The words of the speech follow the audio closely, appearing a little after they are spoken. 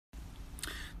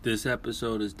This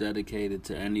episode is dedicated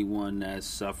to anyone that's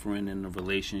suffering in a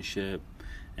relationship,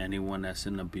 anyone that's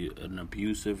in an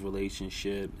abusive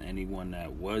relationship, anyone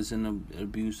that was in an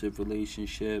abusive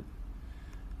relationship.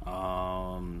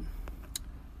 Love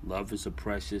is a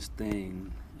precious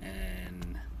thing,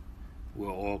 and we're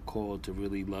all called to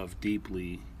really love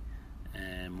deeply.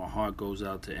 And my heart goes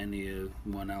out to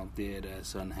anyone out there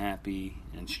that's unhappy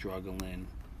and struggling.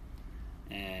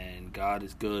 And God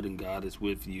is good and God is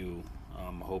with you. I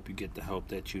hope you get the help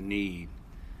that you need,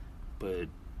 but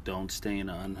don't stay in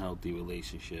an unhealthy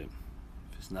relationship.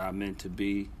 If it's not meant to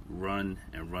be, run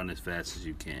as fast as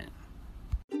you can.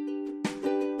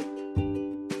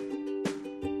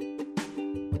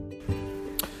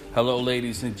 Hello,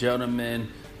 ladies and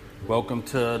gentlemen. Welcome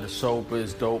to the Sober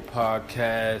is Dope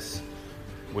podcast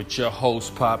with your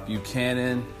host, Pop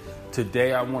Buchanan.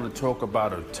 Today I want to talk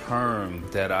about a term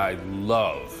that I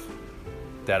love,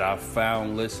 that I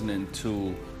found listening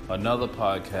to another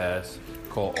podcast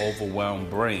called Overwhelmed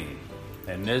Brain.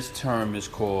 And this term is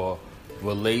called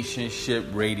relationship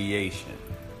radiation.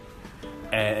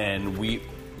 And we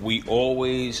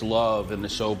always love in the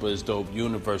Sober is Dope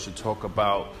universe to talk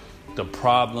about the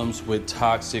problems with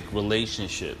toxic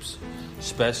relationships,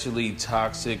 especially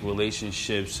toxic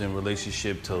relationships in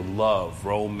relationship to love,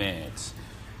 romance.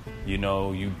 You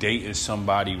know, you dating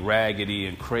somebody raggedy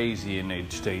and crazy and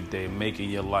they're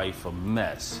making your life a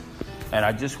mess. And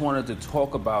I just wanted to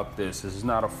talk about this. This is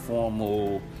not a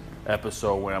formal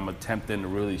episode where I'm attempting to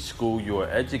really school you or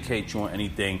educate you on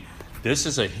anything. This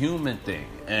is a human thing.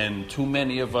 And too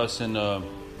many of us in the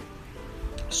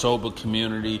sober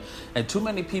community and too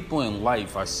many people in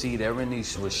life, I see they're in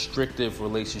these restrictive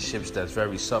relationships that's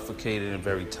very suffocated and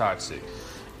very toxic.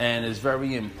 And it's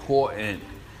very important,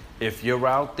 if you're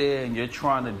out there and you're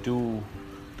trying to do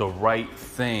the right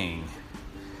thing,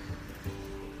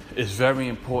 it's very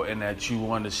important that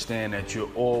you understand that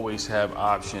you always have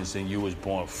options and you was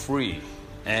born free.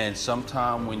 And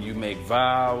sometimes when you make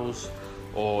vows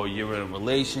or you're in a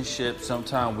relationship,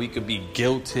 sometimes we could be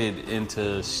guilted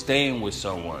into staying with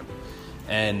someone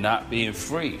and not being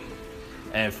free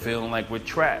and feeling like we're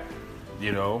trapped,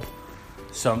 you know.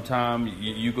 Sometimes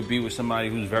you could be with somebody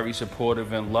who's very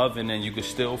supportive and loving, and you could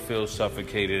still feel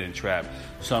suffocated and trapped.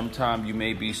 Sometimes you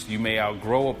may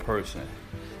outgrow a person,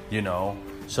 you know.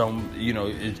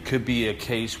 It could be a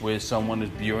case where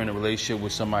you're in a relationship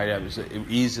with somebody that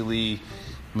easily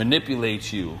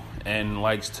manipulates you and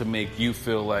likes to make you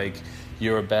feel like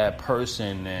you're a bad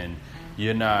person and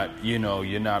you're not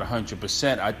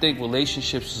 100%. I think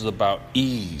relationships is about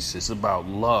ease. It's about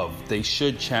love. They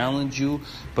should challenge you,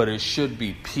 but it should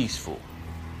be peaceful.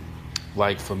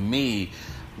 Like for me,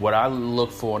 what I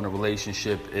look for in a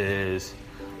relationship is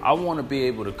I want to be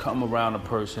able to come around a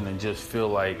person and just feel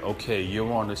like, okay,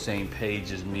 you're on the same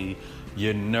page as me.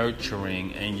 You're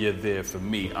nurturing and you're there for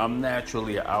me. I'm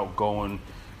naturally an outgoing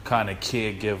kind of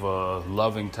caregiver,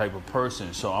 loving type of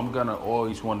person. So I'm going to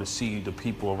always want to see the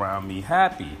people around me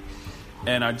happy.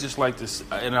 And I just like to,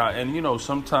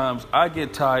 sometimes I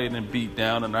get tired and beat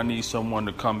down and I need someone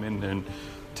to come in and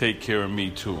take care of me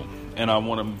too. And I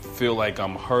want to feel like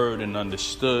I'm heard and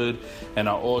understood. And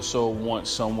I also want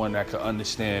someone that can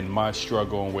understand my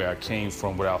struggle and where I came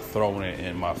from without throwing it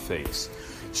in my face.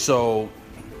 So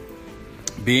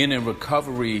being in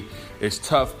recovery is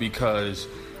tough because,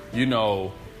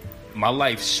 my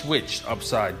life switched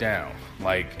upside down.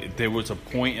 Like, there was a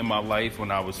point in my life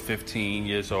when I was 15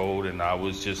 years old and I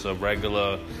was just a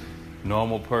regular,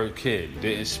 normal kid.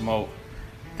 Didn't smoke.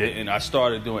 I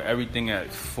started doing everything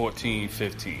at 14,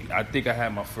 15. I think I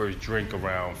had my first drink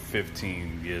around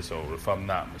 15 years old, if I'm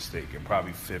not mistaken,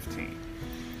 probably 15.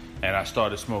 And I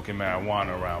started smoking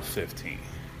marijuana around 15,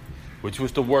 which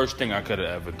was the worst thing I could have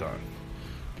ever done.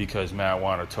 Because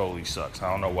marijuana totally sucks. I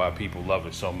don't know why people love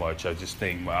it so much. I just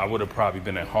think I would have probably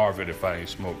been at Harvard if I didn't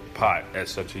smoke pot at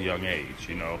such a young age,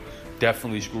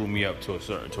 Definitely screwed me up to a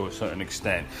certain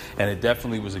extent. And it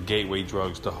definitely was a gateway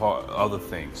drugs to other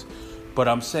things. But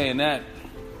I'm saying that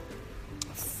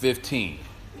 15,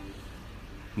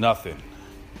 nothing.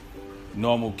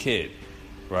 Normal kid,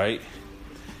 right?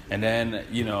 And then,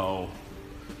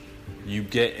 you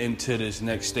get into this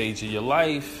next stage of your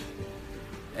life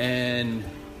and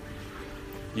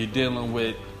you're dealing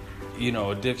with,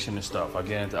 addiction and stuff. I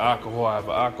get into alcohol. I have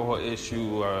an alcohol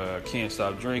issue. I can't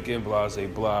stop drinking. Blah,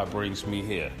 blah, brings me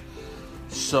here.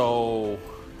 So,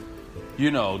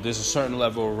 there's a certain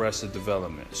level of arrested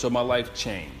development. So my life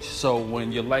changed. So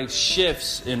when your life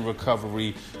shifts in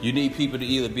recovery, you need people to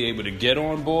either be able to get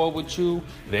on board with you.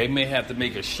 They may have to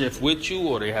make a shift with you,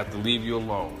 or they have to leave you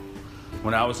alone.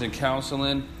 When I was in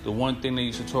counseling, the one thing they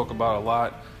used to talk about a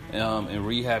lot in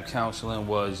rehab counseling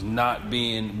was not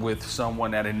being with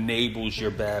someone that enables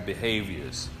your bad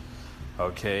behaviors.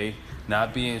 Okay?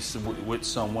 Not being with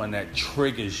someone that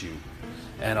triggers you.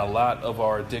 And a lot of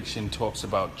our addiction talks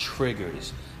about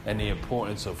triggers and the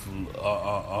importance of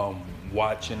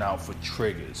watching out for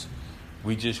triggers.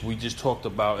 We just talked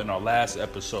about in our last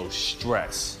episode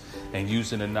stress and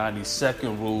using the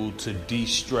 90-second rule to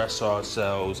de-stress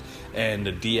ourselves and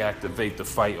to deactivate the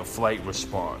fight or flight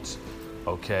response.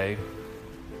 Okay?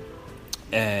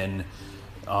 And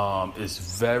it's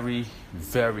very,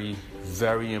 very,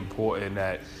 very important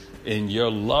that in your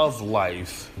love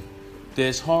life,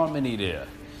 there's harmony there.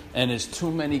 And there's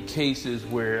too many cases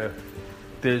where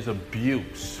there's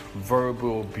abuse,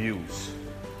 verbal abuse,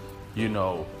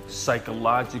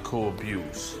 psychological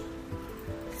abuse,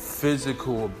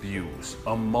 physical abuse,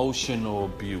 emotional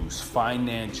abuse,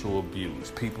 financial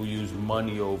abuse. People use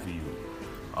money over you.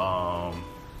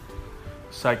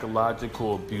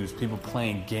 Psychological abuse, people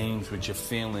playing games with your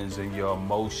feelings and your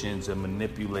emotions and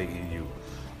manipulating you.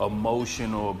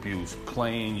 Emotional abuse,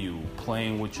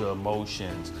 playing with your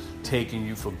emotions, taking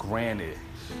you for granted.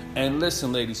 And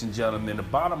listen, ladies and gentlemen, the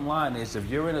bottom line is if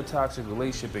you're in a toxic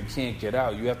relationship and can't get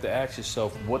out, you have to ask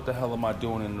yourself, what the hell am I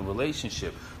doing in the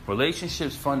relationship?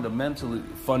 Relationships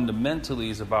fundamentally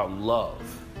is about love.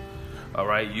 All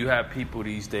right? You have people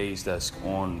these days that's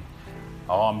on,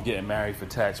 I'm getting married for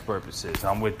tax purposes.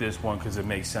 I'm with this one because it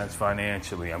makes sense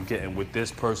financially. I'm getting with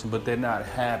this person, but they're not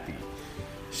happy.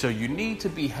 So you need to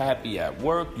be happy at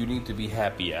work. You need to be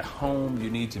happy at home. You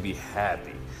need to be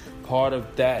happy. Part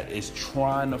of that is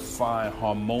trying to find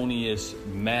harmonious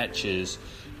matches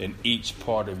in each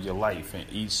part of your life. In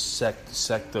each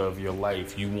sector of your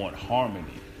life, you want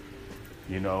harmony.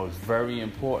 It's very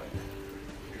important.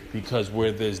 Because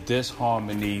where there's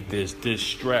disharmony, there's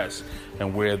distress.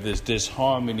 And where there's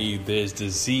disharmony, there's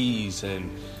disease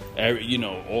and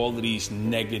all of these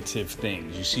negative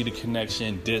things. You see the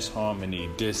connection, disharmony,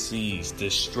 disease,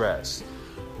 distress,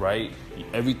 right?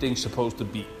 Everything's supposed to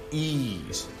be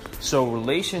ease. So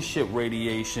relationship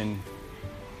radiation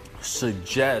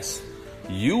suggests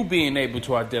you being able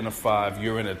to identify if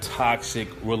you're in a toxic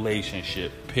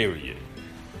relationship, period.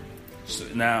 So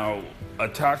now, a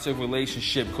toxic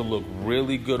relationship could look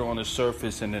really good on the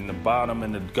surface, and then the bottom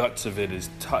and the guts of it is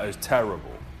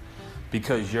terrible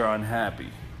because you're unhappy.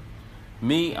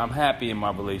 Me, I'm happy in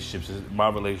my relationships. My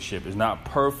relationship is not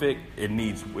perfect.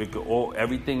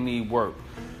 Everything needs work.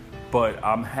 But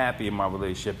I'm happy in my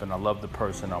relationship, and I love the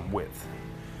person I'm with,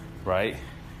 right?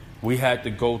 We're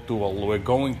going through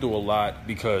a lot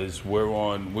because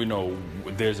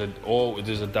there's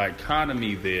a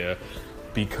dichotomy there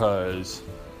because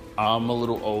I'm a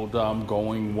little older, I'm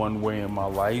going one way in my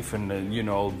life, and then,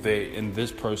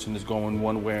 this person is going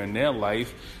one way in their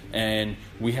life, and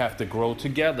we have to grow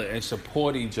together and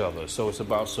support each other. So it's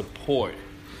about support,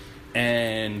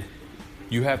 and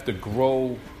you have to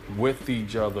grow with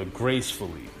each other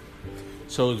gracefully.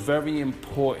 So it's very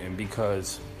important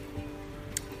because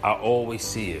I always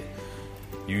see it.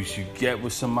 You should get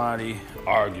with somebody,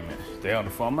 argument. They on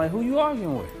the phone, I'm like, who you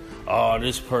arguing with? Oh,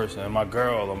 this person, my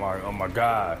girl, or my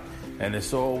guy. And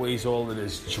it's always all of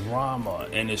this drama.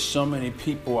 And there's so many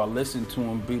people I listen to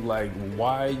and be like,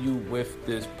 why are you with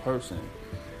this person?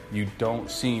 You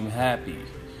don't seem happy.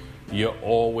 You're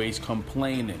always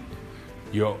complaining.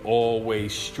 You're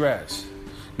always stressed.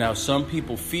 Now, some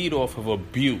people feed off of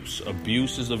abuse.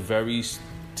 Abuse is a very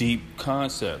deep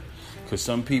concept because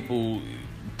some people,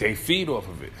 they feed off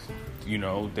of it.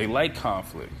 They like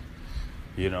conflict.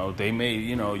 They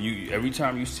may, every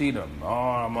time you see them, oh,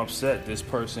 I'm upset. This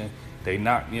person, they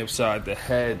knocked me upside the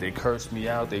head. They cursed me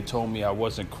out. They told me I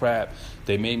wasn't crap.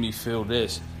 They made me feel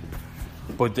this.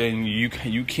 But then you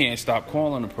can't stop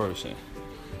calling the person.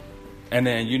 And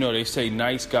then, they say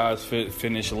nice guys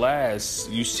finish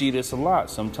last. You see this a lot.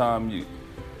 Sometimes,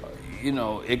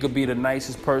 it could be the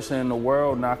nicest person in the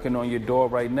world knocking on your door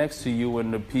right next to you,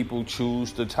 and the people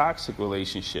choose the toxic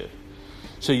relationship.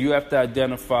 So you have to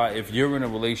identify if you're in a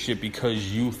relationship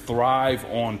because you thrive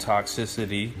on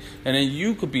toxicity, and then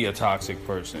you could be a toxic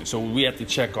person. So we have to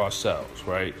check ourselves,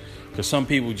 right? Because some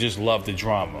people just love the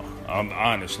drama.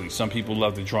 Honestly, some people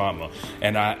love the drama.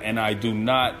 And I do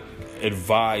not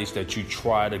advise that you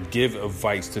try to give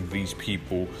advice to these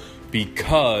people,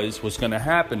 because what's going to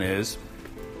happen is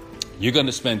you're going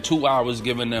to spend 2 hours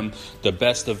giving them the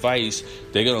best advice.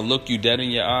 They're going to look you dead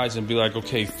in your eyes and be like,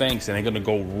 okay, thanks. And they're going to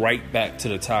go right back to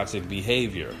the toxic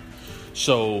behavior.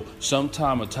 So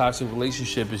sometimes a toxic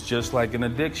relationship is just like an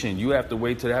addiction. You have to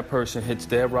wait till that person hits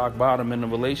their rock bottom in the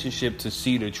relationship to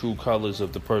see the true colors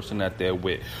of the person that they're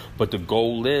with. But the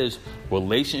goal is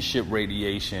relationship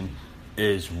radiation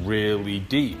is really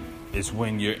deep. It's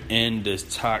when you're in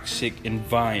this toxic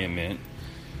environment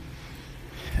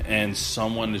and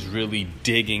someone is really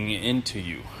digging into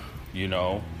you, you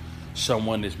know.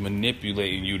 Someone is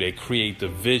manipulating you. They create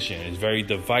division. It's very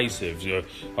divisive.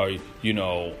 Or you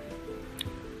know,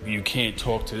 you can't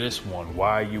talk to this one.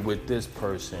 Why are you with this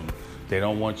person? They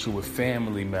don't want you with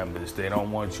family members. They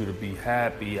don't want you to be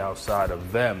happy outside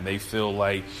of them. They feel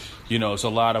like, you know, it's a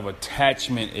lot of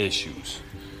attachment issues.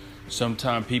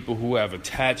 Sometimes people who have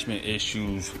attachment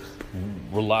issues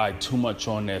rely too much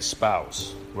on their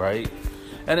spouse, right?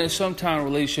 And then sometimes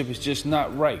relationship is just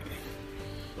not right.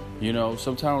 You know,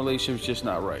 sometimes relationships just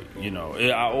not right. You know,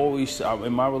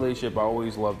 in my relationship, I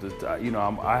always love this. You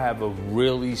know, I have a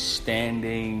really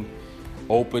standing,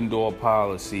 open door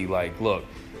policy. Like, look,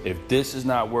 if this is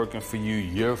not working for you,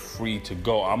 you're free to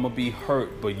go. I'm gonna be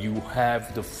hurt, but you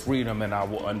have the freedom, and I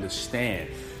will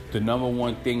understand. The number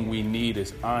one thing we need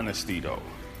is honesty, though.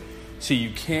 See,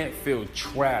 you can't feel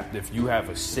trapped if you have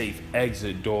a safe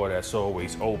exit door that's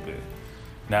always open.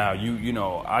 Now, you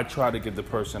know, I try to give the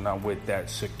person I'm with that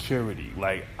security.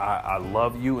 Like, I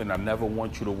love you and I never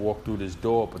want you to walk through this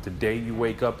door, but the day you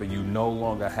wake up and you no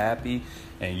longer happy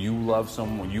and you love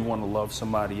someone, you want to love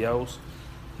somebody else,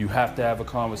 you have to have a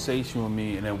conversation with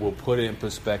me, and then we'll put it in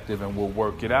perspective and we'll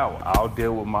work it out. I'll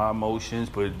deal with my emotions,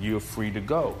 but you're free to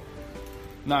go.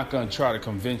 I'm not going to try to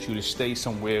convince you to stay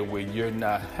somewhere where you're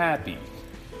not happy.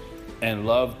 And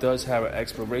love does have an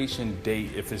expiration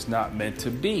date if it's not meant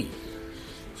to be.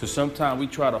 So sometimes we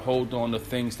try to hold on to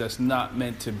things that's not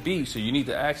meant to be. So you need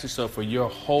to ask yourself, are you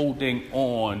holding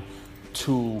on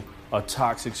to a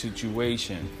toxic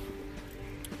situation?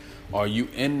 Are you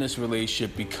in this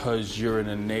relationship because you're an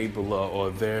enabler,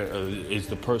 or is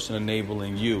the person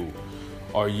enabling you?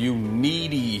 Are you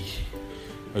needy?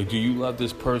 Or do you love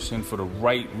this person for the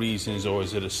right reasons, or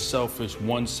is it a selfish,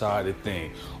 one-sided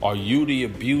thing? Are you the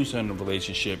abuser in the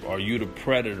relationship? Are you the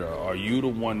predator? Are you the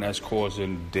one that's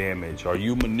causing damage? Are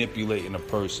you manipulating a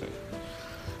person?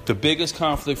 The biggest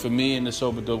conflict for me in the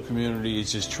sober dope community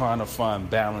is just trying to find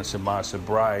balance in my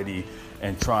sobriety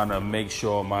and trying to make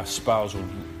sure my spouse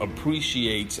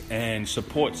appreciates and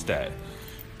supports that.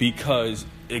 Because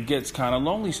it gets kind of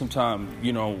lonely sometimes,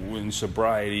 you know, in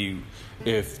sobriety,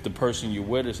 if the person you're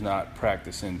with is not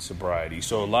practicing sobriety.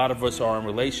 So a lot of us are in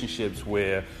relationships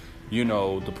where, you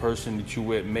know, the person that you're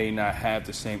with may not have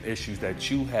the same issues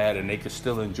that you had, and they could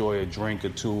still enjoy a drink or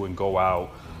two and go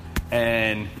out.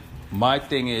 And my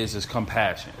thing is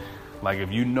compassion. Like,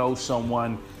 if you know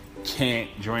someone can't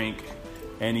drink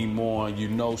anymore, you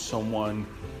know someone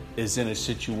is in a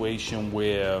situation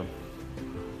where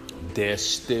they're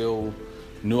still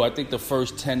new. I think the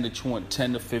first 10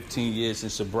 to 15 years in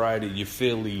sobriety, you're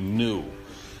fairly new.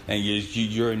 And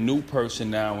you're a new person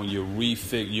now, and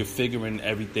you're figuring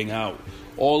everything out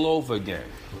all over again.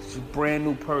 It's a brand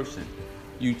new person.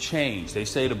 You change. They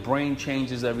say the brain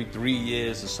changes every 3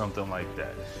 years or something like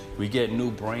that. We get new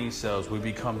brain cells. We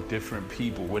become different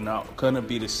people. We're not going to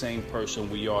be the same person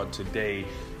we are today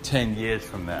 10 years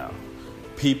from now.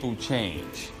 People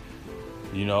change,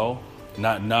 you know?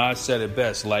 Nas said it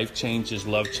best: life changes,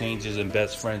 love changes, and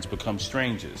best friends become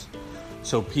strangers.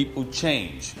 So people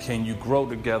change. Can you grow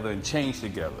together and change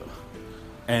together?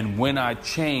 And when I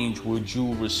change, would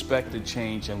you respect the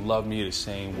change and love me the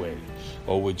same way?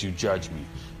 Or would you judge me?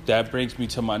 That brings me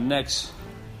to my next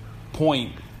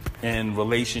point in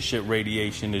relationship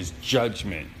radiation, is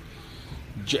judgment.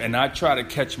 And I try to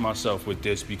catch myself with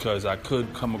this because I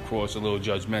could come across a little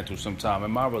judgmental sometime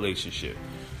in my relationship.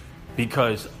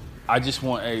 Because I just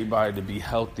want everybody to be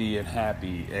healthy and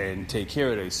happy and take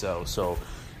care of themselves. So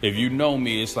if you know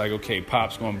me, it's like, okay,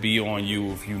 Pop's going to be on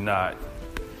you if you're not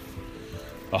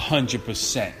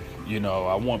 100%. You know,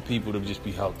 I want people to just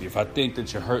be healthy. If I think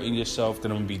that you're hurting yourself,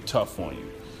 then I'm going to be tough on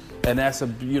you. And that's I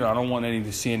don't want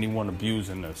to see anyone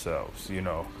abusing themselves, you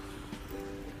know.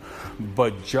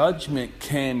 But judgment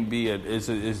can be,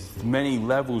 is many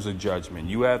levels of judgment.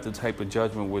 You have the type of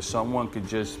judgment where someone could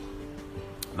just,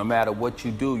 no matter what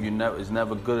you do, it's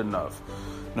never good enough.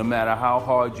 No matter how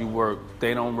hard you work,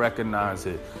 they don't recognize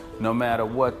it. No matter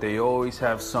what, they always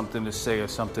have something to say or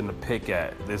something to pick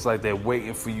at. It's like they're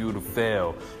waiting for you to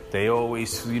fail. They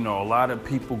always, a lot of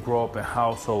people grow up in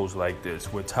households like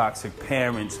this, where toxic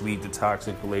parents lead to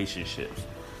toxic relationships,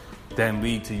 then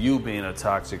lead to you being a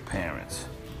toxic parent.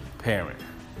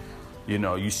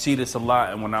 You see this a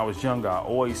lot. And when I was younger, I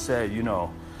always said,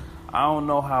 I don't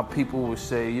know how people would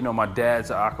say, my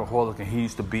dad's an alcoholic and he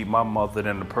used to beat my mother,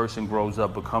 then the person grows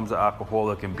up, becomes an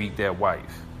alcoholic and beat their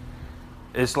wife.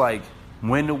 It's like,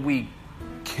 when do we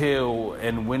kill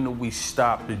and when do we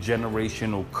stop the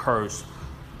generational curse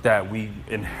that we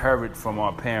inherit from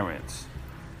our parents?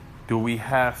 Do we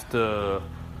have to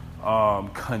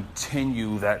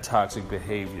continue that toxic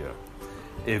behavior?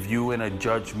 If you in a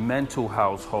judgmental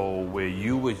household where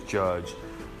you was judged,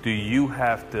 do you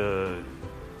have to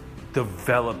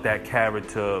develop that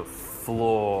character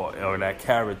flaw or that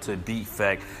character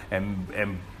defect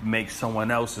and make someone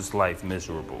else's life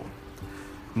miserable?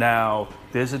 Now,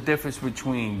 there's a difference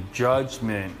between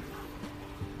judgment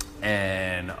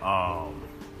and,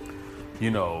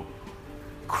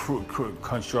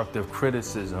 constructive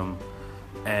criticism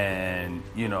and,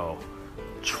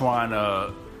 trying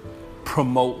to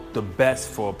promote the best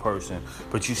for a person.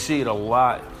 But you see it a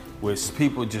lot with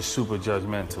people just super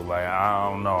judgmental. Like, I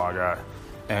don't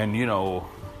know,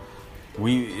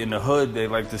 we in the hood, they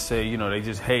like to say, they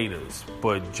just hate us.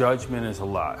 But judgment is a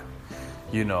lot.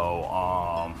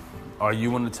 Are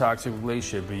you in a toxic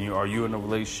relationship? And are you in a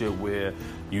relationship where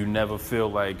you never feel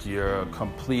like you're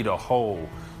complete or whole?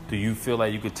 Do you feel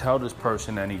like you could tell this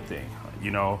person anything?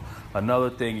 Another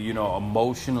thing,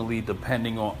 emotionally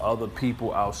depending on other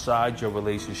people outside your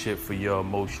relationship for your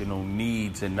emotional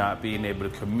needs and not being able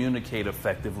to communicate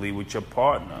effectively with your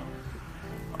partner.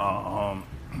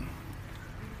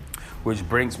 Which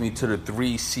brings me to the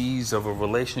 3 C's of a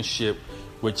relationship,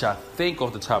 which I think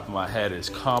off the top of my head is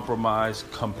compromise,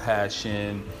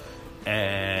 compassion,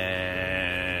 and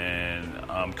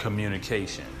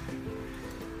communication.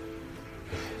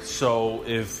 So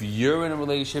if you're in a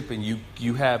relationship and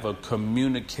you have a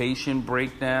communication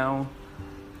breakdown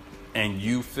and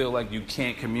you feel like you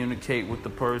can't communicate with the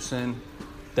person,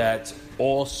 that's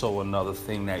also another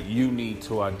thing that you need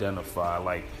to identify.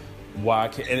 Like, why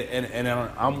can, and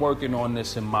I'm working on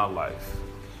this in my life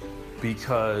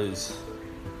because,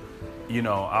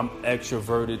 I'm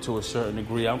extroverted to a certain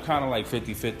degree. I'm kind of like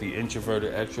 50-50,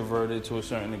 introverted, extroverted to a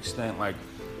certain extent. Like,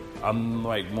 I'm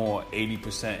like more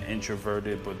 80%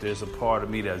 introverted, but there's a part of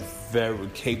me that's very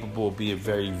capable of being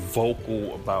very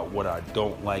vocal about what I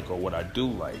don't like or what I do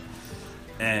like.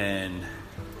 And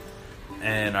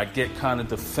I get kind of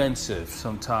defensive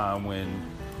sometimes when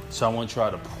someone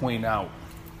try to point out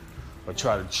or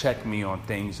try to check me on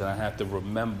things, and I have to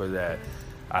remember that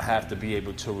I have to be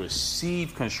able to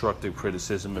receive constructive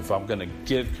criticism if I'm going to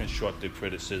give constructive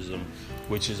criticism,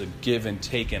 which is a give and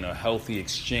take and a healthy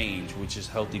exchange, which is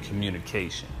healthy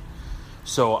communication.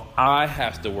 So I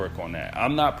have to work on that.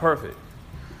 I'm not perfect,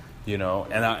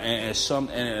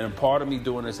 and part of me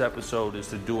doing this episode is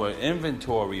to do an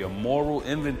inventory, a moral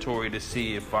inventory, to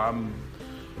see if I'm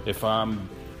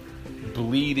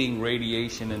bleeding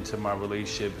radiation into my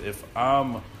relationship, if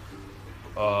I'm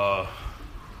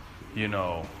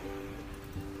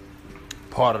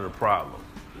part of the problem,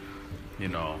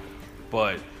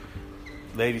 But,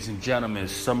 ladies and gentlemen,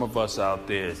 some of us out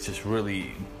there is just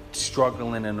really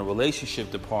struggling in the relationship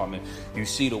department. You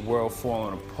see the world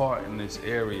falling apart in this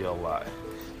area a lot.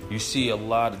 You see a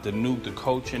lot of the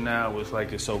culture now is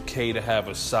like it's okay to have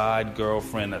a side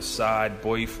girlfriend, a side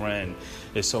boyfriend.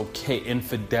 It's okay.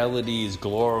 Infidelity is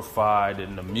glorified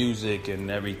in the music and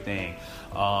everything.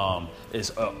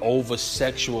 It's an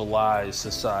over-sexualized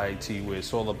society where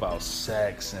it's all about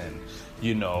sex and,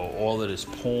 all of this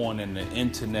porn and the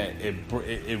internet. It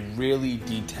really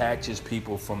detaches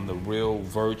people from the real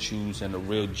virtues and the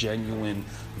real genuine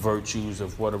virtues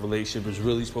of what a relationship is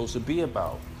really supposed to be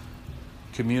about.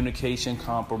 Communication,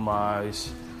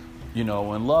 compromise,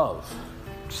 and love.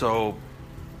 So,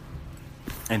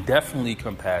 and definitely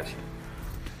compassion.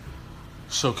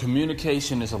 So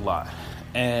communication is a lot.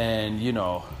 And,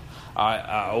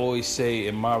 I always say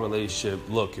in my relationship,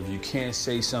 look, if you can't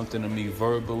say something to me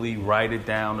verbally, write it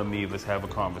down to me. Let's have a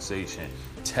conversation.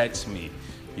 Text me.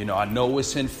 I know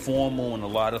it's informal and a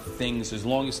lot of things, as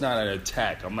long as it's not an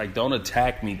attack. I'm like, don't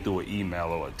attack me through an email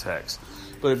or a text.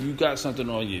 But if you got something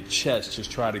on your chest,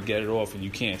 just try to get it off, and you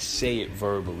can't say it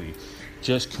verbally.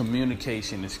 Just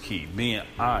communication is key. Being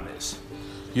honest.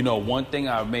 One thing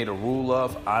I've made a rule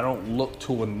of, I don't look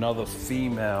to another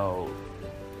female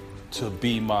to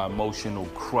be my emotional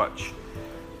crutch.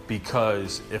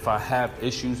 Because if I have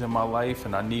issues in my life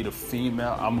and I need a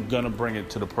female, I'm going to bring it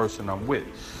to the person I'm with.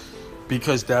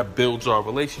 Because that builds our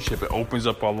relationship. It opens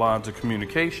up our lines of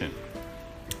communication.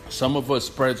 Some of us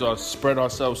spread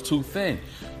ourselves too thin.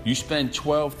 You spend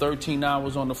 12, 13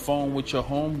 hours on the phone with your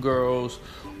homegirls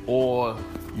or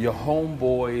your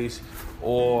homeboys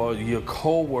or your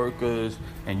co-workers,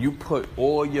 and you put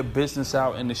all your business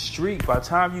out in the street. By the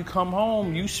time you come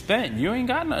home, you spent. You ain't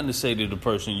got nothing to say to the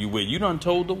person you with. You done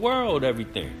told the world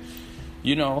everything.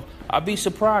 I'd be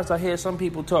surprised. I hear some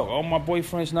people talk, oh, my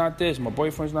boyfriend's not this, my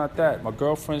boyfriend's not that, my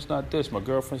girlfriend's not this, my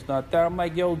girlfriend's not that. I'm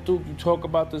like, yo, dude, you talk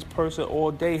about this person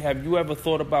all day. Have you ever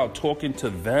thought about talking to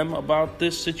them about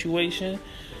this situation?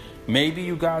 Maybe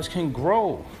you guys can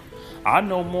grow. I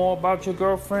know more about your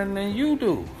girlfriend than you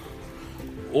do,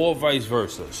 or vice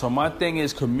versa. So my thing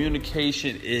is,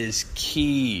 communication is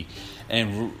key,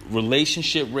 and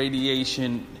relationship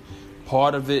radiation,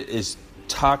 part of it is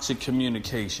toxic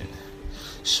communication.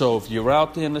 So if you're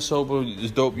out there in the Sober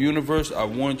is Dope universe, I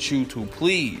want you to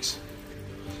please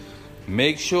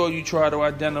make sure you try to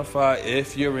identify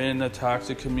if you're in a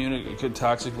toxic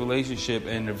relationship,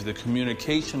 and if the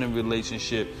communication in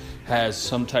relationship has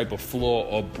some type of flaw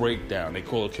or breakdown. They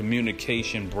call it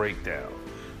communication breakdown,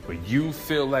 where you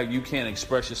feel like you can't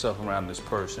express yourself around this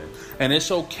person. And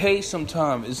it's okay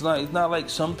sometimes. It's not like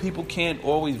some people can't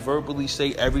always verbally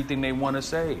say everything they want to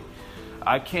say.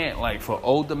 I can't, like, for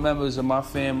older members of my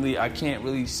family, I can't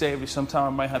really say it. Sometimes I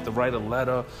might have to write a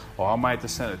letter, or I might have to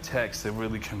send a text to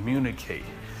really communicate.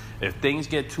 If things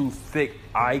get too thick,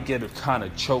 I get kind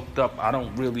of choked up. I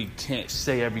can't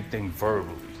say everything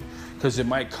verbally, because it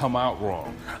might come out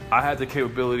wrong. I have the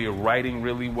capability of writing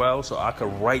really well, so I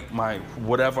could write my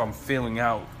whatever I'm feeling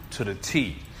out to the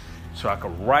T. So I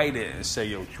could write it and say,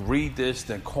 yo, read this,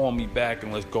 then call me back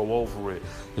and let's go over it.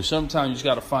 But sometimes you just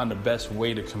got to find the best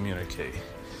way to communicate.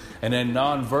 And then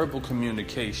nonverbal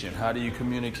communication. How do you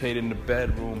communicate in the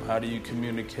bedroom? How do you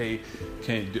communicate?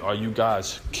 Are you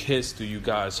guys kiss? Do you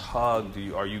guys hug?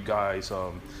 Are you guys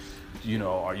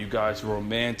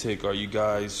romantic? Are you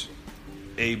guys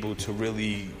able to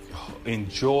really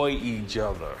enjoy each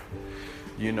other?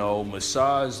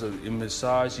 Massage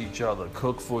each other,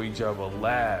 cook for each other,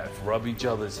 laugh, rub each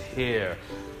other's hair,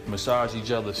 massage each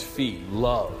other's feet,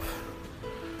 love.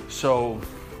 So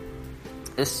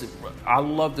I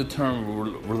love the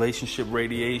term relationship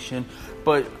radiation,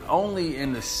 but only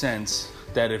in the sense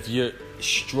that if you're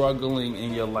struggling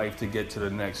in your life to get to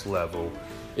the next level,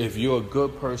 if you're a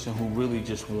good person who really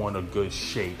just want a good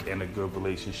shake and a good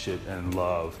relationship and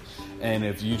love, and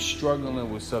if you're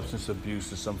struggling with substance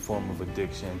abuse or some form of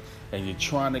addiction and you're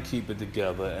trying to keep it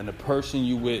together, and the person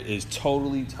you with is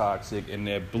totally toxic and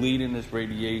they're bleeding this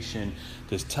radiation,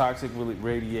 this toxic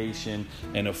radiation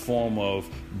in a form of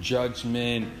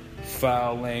judgment,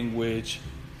 foul language,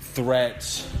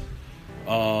 threats,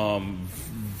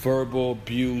 verbal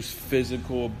abuse,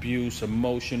 physical abuse,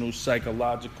 emotional,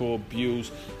 psychological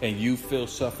abuse, and you feel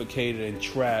suffocated and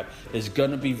trapped, it's going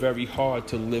to be very hard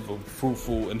to live a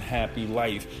fruitful and happy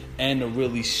life and to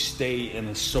really stay in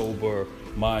a sober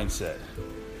mindset.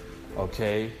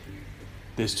 Okay?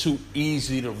 It's too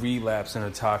easy to relapse in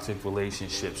a toxic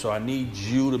relationship. So I need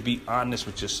you to be honest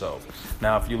with yourself.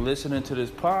 Now, if you're listening to this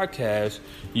podcast,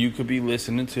 you could be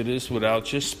listening to this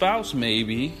without your spouse,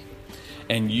 maybe.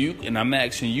 And I'm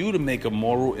asking you to make a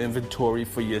moral inventory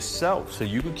for yourself, so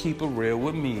you can keep it real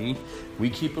with me. We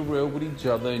keep it real with each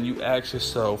other, and you ask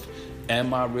yourself,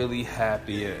 am I really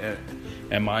happy?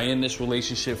 Am I in this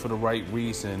relationship for the right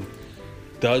reason?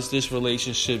 Does this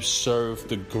relationship serve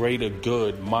the greater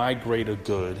good, my greater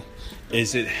good?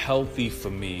 Is it healthy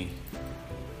for me?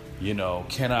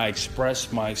 Can I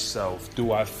express myself?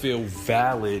 Do I feel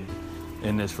valid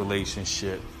in this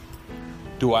relationship?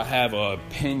 Do I have an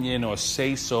opinion or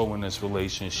say so in this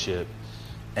relationship?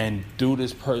 And does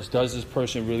this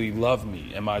person really love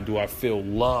me? Do I feel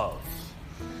love?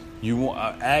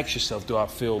 Ask yourself, do I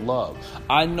feel love?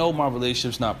 I know my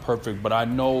relationship's not perfect, but I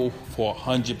know for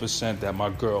 100% that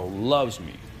my girl loves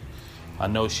me. I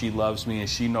know she loves me, and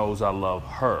she knows I love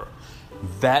her.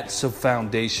 That's a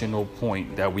foundational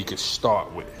point that we could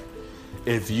start with.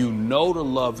 If you know the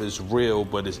love is real,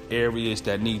 but it's areas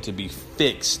that need to be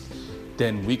fixed,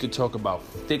 then we could talk about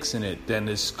fixing it. Then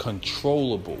it's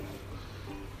controllable.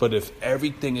 But if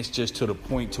everything is just to the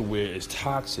point to where it's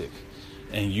toxic,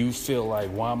 and you feel like,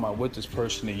 why am I with this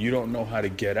person, and you don't know how to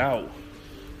get out,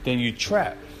 then you're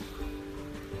trapped.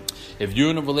 If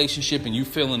you're in a relationship and you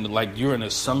feeling like you're in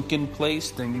a sunken place,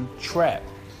 then you're trapped.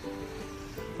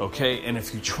 Okay? And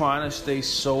if you're trying to stay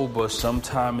sober,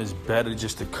 sometimes it's better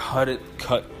just to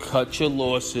cut your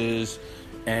losses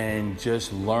and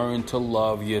just learn to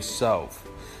love yourself.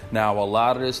 Now, a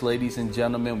lot of this, ladies and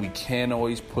gentlemen, we can't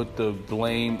always put the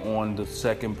blame on the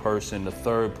second person, the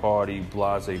third party,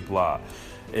 blah, blah, blah.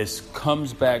 It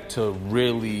comes back to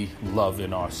really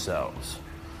loving ourselves.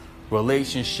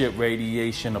 Relationship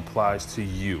radiation applies to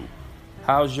you.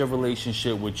 How's your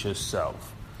relationship with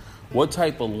yourself? What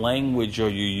type of language are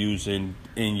you using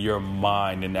in your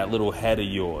mind, in that little head of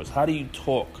yours? How do you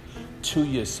talk to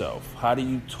yourself? How do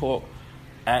you talk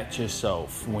at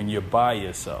yourself when you're by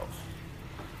yourself?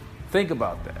 Think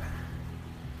about that.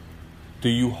 Do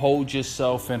you hold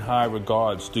yourself in high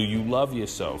regards? Do you love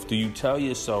yourself? Do you tell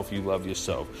yourself you love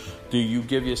yourself? Do you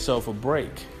give yourself a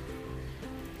break?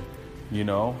 You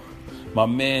know, my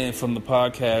man from the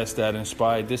podcast that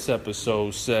inspired this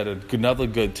episode said another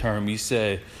good term. He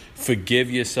said,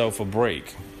 forgive yourself a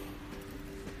break.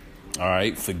 All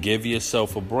right, forgive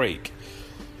yourself a break.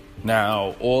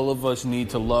 Now, all of us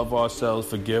need to love ourselves,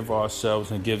 forgive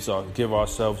ourselves, and give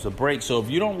ourselves a break. So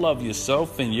if you don't love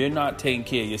yourself and you're not taking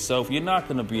care of yourself, you're not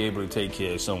going to be able to take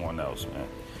care of someone else, man.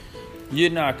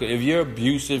 You're not. If you're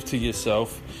abusive to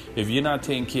yourself, if you're not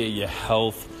taking care of your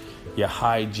health, your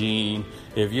hygiene,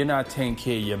 if you're not taking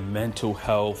care of your mental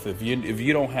health, if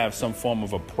you don't have some form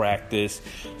of a practice,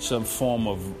 some form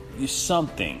of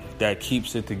something that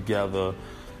keeps it together,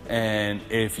 and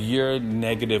if you're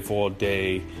negative all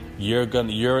day, you're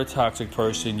a toxic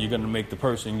person. You're gonna make the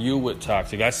person you with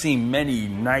toxic. I've seen many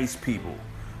nice people,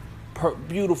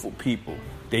 beautiful people.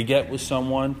 They get with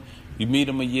someone, you meet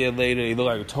them a year later, they look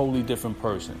like a totally different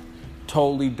person,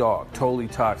 totally dark, totally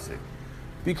toxic,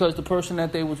 because the person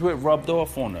that they was with rubbed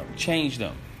off on them, changed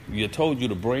them. You told you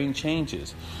the brain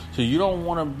changes, so you don't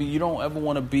ever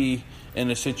want to be in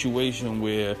a situation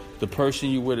where the person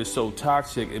you with is so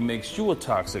toxic, it makes you a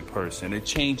toxic person. It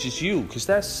changes you, because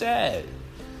that's sad.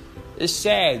 It's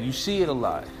sad. You see it a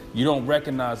lot. You don't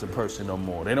recognize the person no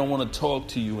more. They don't want to talk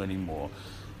to you anymore.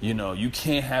 You know, you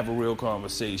can't have a real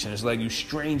conversation. It's like you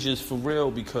strangers for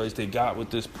real, because they got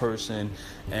with this person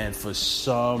and for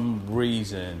some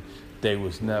reason they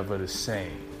was never the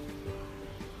same.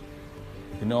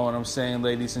 You know what I'm saying,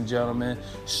 ladies and gentlemen?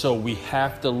 So we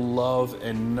have to love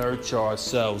and nurture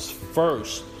ourselves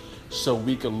first, so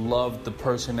we can love the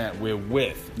person that we're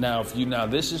with. Now,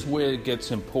 this is where it gets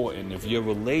important. If you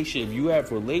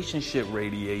have relationship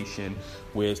radiation,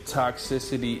 where it's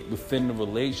toxicity within the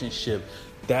relationship,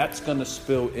 that's gonna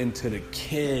spill into the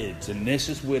kids, and this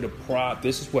is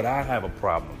what I have a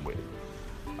problem with.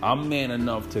 I'm man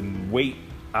enough to wait.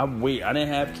 I didn't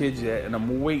have kids yet, and I'm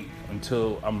gonna wait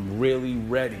until I'm really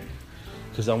ready,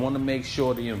 because I want to make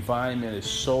sure the environment is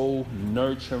so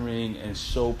nurturing and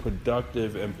so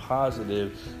productive and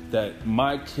positive that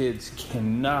my kids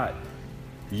cannot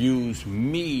use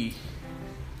me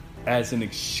as an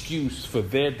excuse for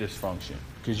their dysfunction,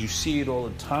 because you see it all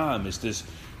the time. It's this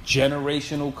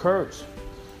generational curse.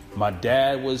 My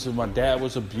dad was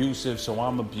abusive, so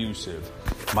I'm abusive.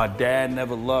 My dad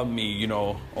never loved me,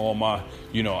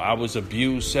 I was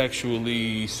abused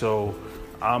sexually, so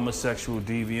I'm a sexual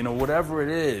deviant, or whatever it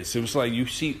is. It was like you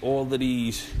see all of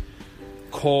these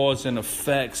cause and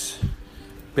effects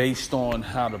based on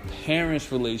how the parents'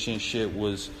 relationship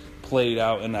was played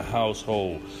out in the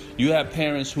household. You have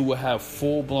parents who will have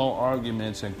full-blown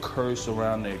arguments and curse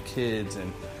around their kids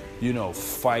and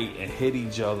fight and hit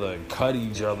each other and cut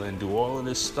each other and do all of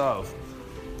this stuff.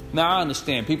 Now, I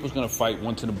understand people's going to fight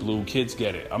once in the blue. Kids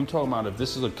get it. I'm talking about if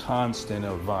this is a constant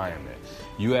environment.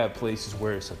 You have places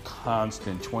where it's a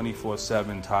constant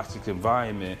 24/7 toxic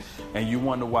environment, and you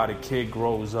wonder why the kid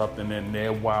grows up and then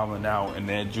they're wilding out and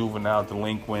they're juvenile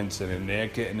delinquents and then they're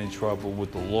getting in trouble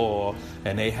with the law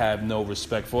and they have no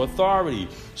respect for authority.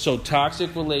 So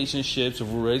toxic relationships,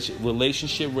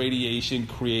 relationship radiation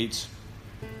creates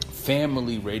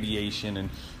family radiation and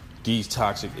these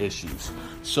toxic issues.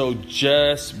 So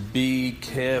just be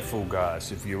careful,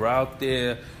 guys. If you're out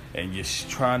there and you're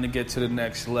trying to get to the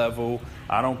next level,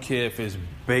 I don't care if it's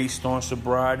based on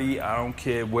sobriety. I don't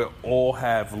care. We all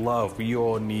have love. We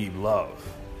all need love.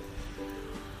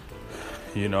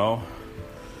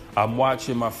 I'm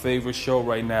watching my favorite show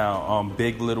right now,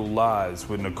 Big Little Lies,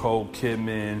 with Nicole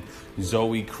Kidman,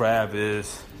 Zoe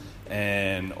Kravitz,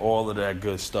 and all of that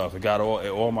good stuff. It got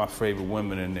all my favorite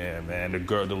women in there, man.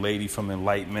 The lady from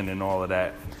Enlightenment and all of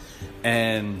that.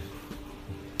 And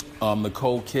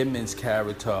Nicole Kidman's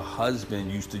character, her husband,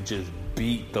 used to just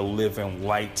beat the living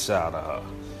lights out of her.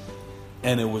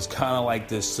 And it was kind of like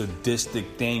this sadistic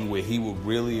thing where he would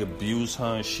really abuse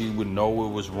her and she would know it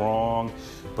was wrong,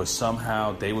 but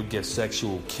somehow they would get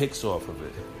sexual kicks off of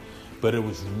it. But it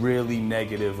was really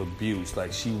negative abuse.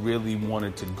 Like, she really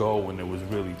wanted to go, and it was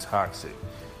really toxic.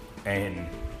 And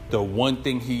the one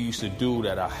thing he used to do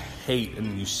that I hate,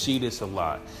 and you see this a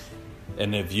lot,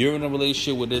 and if you're in a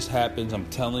relationship where this happens, I'm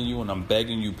telling you and I'm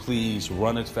begging you, please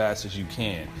run as fast as you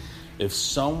can. If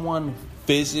someone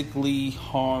physically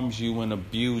harms you and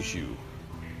abuse you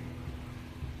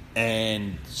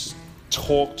and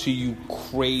talk to you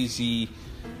crazy,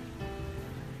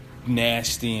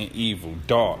 nasty, and evil,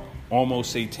 dark,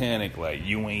 almost satanic. Like,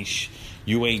 you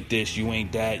ain't this, you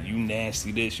ain't that, you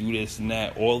nasty this, you this and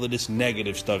that. All of this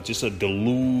negative stuff, just a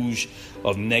deluge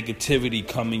of negativity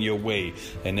coming your way.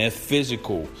 And they're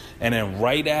physical. And then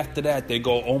right after that, they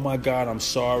go, oh my God, I'm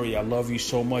sorry. I love you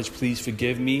so much. Please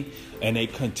forgive me. And they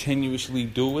continuously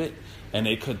do it. And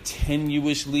they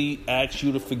continuously ask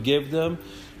you to forgive them.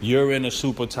 You're in a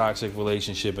super toxic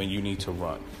relationship and you need to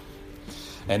run.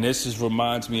 And this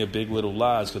reminds me of Big Little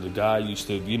Lies, because the guy used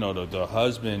to, the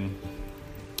husband,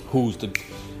 who's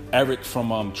Eric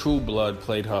from True Blood,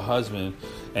 played her husband.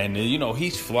 And,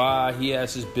 he's fly. He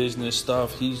has his business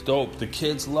stuff. He's dope. The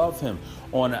kids love him.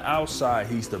 On the outside,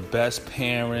 he's the best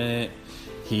parent.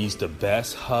 He's the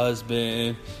best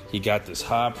husband. He got this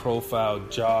high-profile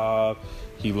job.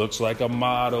 He looks like a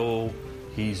model.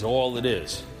 He's all it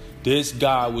is. This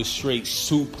guy would straight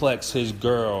suplex his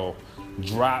girl,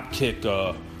 drop kick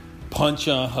her, punch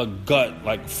her in her gut,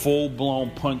 like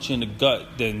full-blown punch in the gut,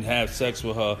 then have sex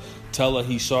with her, tell her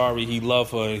he's sorry, he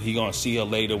love her, and he gonna see her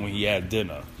later when he had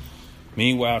dinner.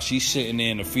 Meanwhile, she's sitting there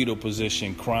in a fetal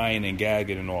position, crying and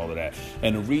gagging and all of that.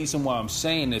 And the reason why I'm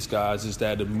saying this, guys, is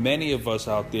that many of us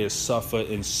out there suffer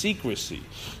in secrecy.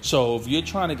 So if you're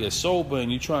trying to get sober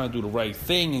and you're trying to do the right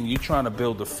thing and you're trying to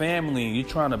build a family and you're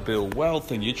trying to build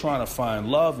wealth and you're trying to find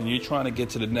love and you're trying to get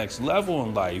to the next level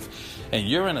in life, and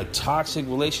you're in a toxic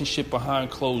relationship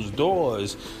behind closed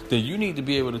doors, then you need to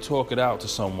be able to talk it out to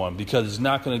someone, because it's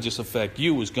not going to just affect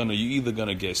you. You're either going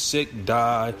to get sick,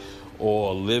 die,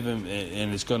 or living,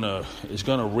 and it's gonna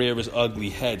rear its ugly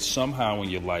head somehow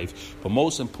in your life. But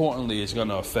most importantly, it's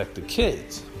gonna affect the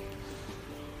kids.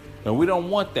 And we don't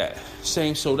want that.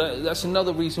 So that's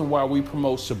another reason why we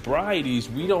promote sobrieties.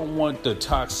 We don't want the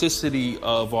toxicity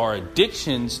of our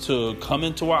addictions to come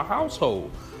into our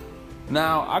household.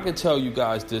 Now, I can tell you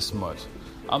guys this much.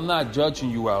 I'm not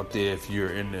judging you out there if you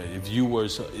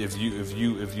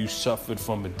suffered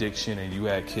from addiction and you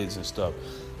had kids and stuff.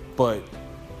 But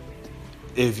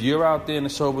if you're out there in the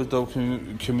sober dope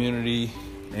community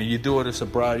and you're doing a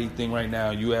sobriety thing right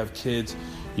now, you have kids,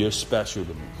 you're special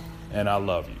to me, and I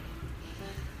love you.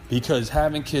 Because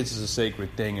having kids is a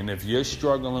sacred thing, and if you're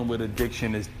struggling with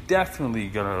addiction, it's definitely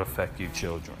going to affect your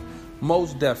children.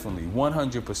 Most definitely,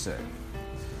 100%.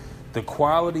 The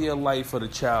quality of life of the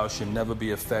child should never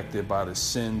be affected by the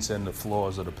sins and the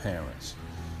flaws of the parents.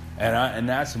 And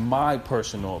that's my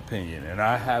personal opinion. And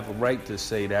I have a right to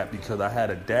say that because I had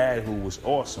a dad who was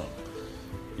awesome,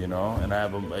 and I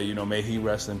have may he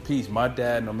rest in peace. My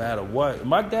dad, no matter what,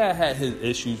 my dad had his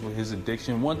issues with his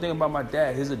addiction. One thing about my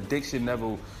dad, his addiction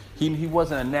never, he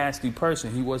wasn't a nasty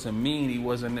person. He wasn't mean. He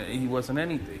wasn't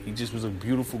anything. He just was a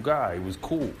beautiful guy. He was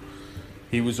cool.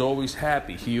 He was always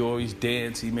happy. He always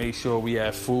danced. He made sure we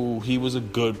had food. He was a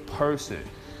good person.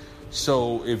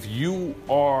 So if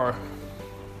you're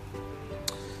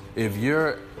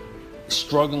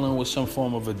struggling with some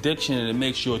form of addiction and it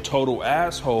makes you a total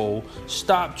asshole,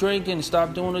 stop drinking,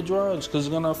 stop doing the drugs, because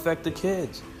it's going to affect the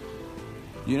kids.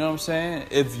 You know what I'm saying?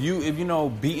 If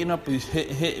beating up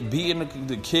beating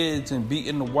the kids and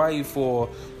beating the wife, or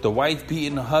the wife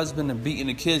beating the husband and beating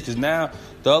the kids, because now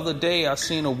the other day I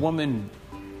seen a woman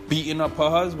beating up her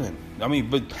husband.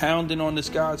 But pounding on this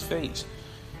guy's face.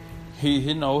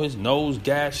 His nose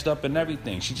gashed up and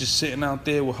everything. She just sitting out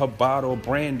there with her bottle of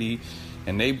brandy,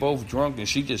 and they both drunk, and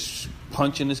she just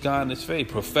punching this guy in his face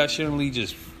professionally.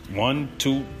 Just 1,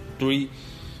 2, 3,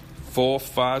 4,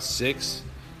 5, 6.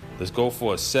 Let's go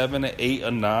for a 7, an 8,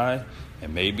 a 9,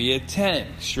 and maybe a 10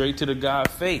 straight to the guy's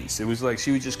face. It was like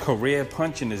she was just career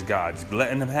punching this guy, just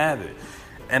letting him have it.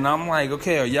 And I'm like,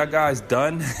 okay, are y'all guys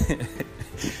done?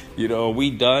 Are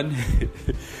we done?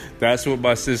 That's what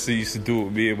my sister used to do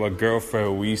with me and my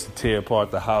girlfriend. We used to tear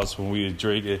apart the house when we were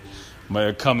drinking.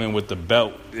 Might come in with the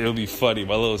belt. It'll be funny.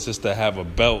 My little sister have a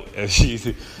belt, and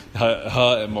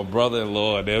her and my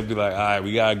brother-in-law, they'll be like, all right,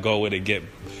 we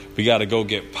gotta go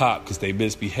get popped because they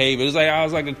misbehave. It was like I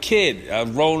was like a kid. I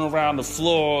was rolling around the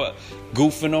floor,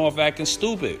 goofing off, acting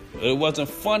stupid. It wasn't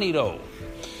funny though.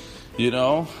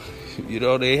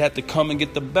 They had to come and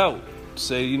get the belt.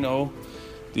 Say,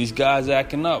 these guys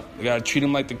acting up. We gotta treat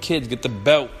them like the kids. Get the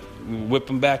belt, whip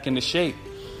them back into shape.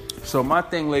 So my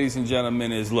thing, ladies and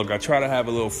gentlemen, is look, I try to have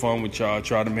a little fun with y'all. I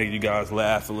try to make you guys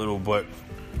laugh a little, but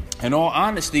in all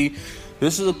honesty,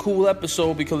 this is a cool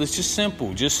episode because it's just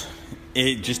simple. Just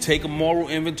take a moral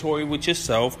inventory with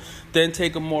yourself, then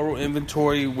take a moral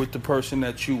inventory with the person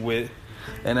that you with,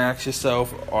 and ask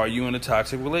yourself, are you in a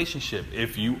toxic relationship?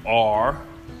 If you are,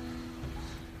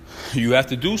 you have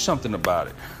to do something about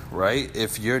it, right?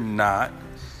 If you're not,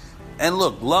 and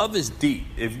look, love is deep.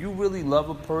 If you really love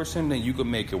a person, then you can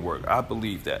make it work. I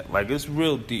believe that. Like, it's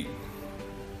real deep.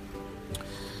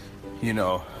 You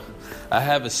know, I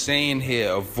have a saying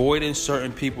here: avoiding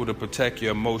certain people to protect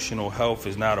your emotional health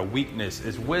is not a weakness,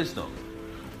 it's wisdom,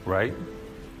 right?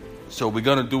 So we're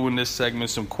going to do in this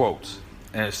segment some quotes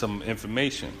and some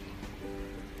information.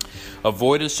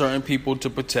 Avoiding certain people to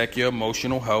protect your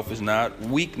emotional health is not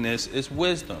weakness, it's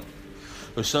wisdom.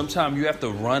 But sometimes you have to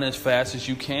run as fast as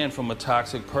you can from a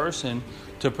toxic person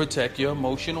to protect your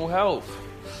emotional health.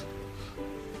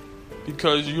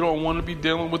 Because you don't want to be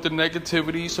dealing with the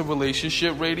negativities of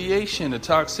relationship radiation, the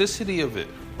toxicity of it,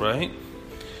 right?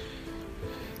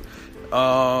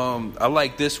 I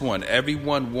like this one.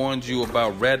 Everyone warns you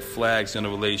about red flags in a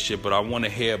relationship, but I want to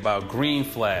hear about green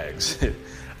flags.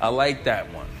 I like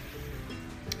that one.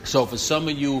 So for some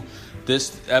of you,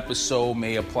 this episode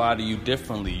may apply to you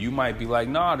differently. You might be like,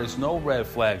 nah, there's no red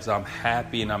flags. I'm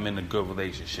happy and I'm in a good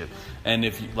relationship. And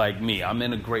if you, like me, I'm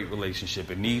in a great relationship.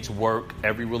 It needs work.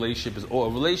 Every relationship is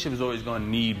always going to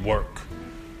need work.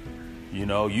 You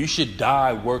know, you should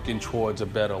die working towards a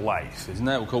better life. Isn't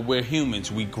that? Because we're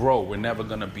humans. We grow. We're never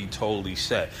going to be totally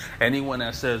set. Anyone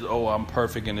that says, oh, I'm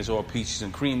perfect and it's all peaches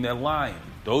and cream, they're lying.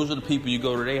 Those are the people you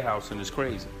go to their house and it's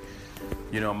crazy.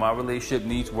 You know, my relationship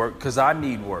needs work because I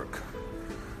need work.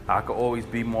 I could always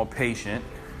be more patient,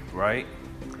 right?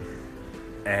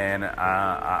 And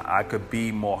I could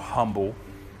be more humble.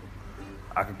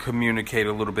 I could communicate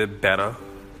a little bit better.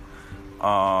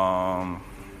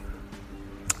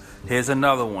 Here's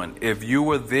another one. If you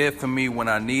were there for me when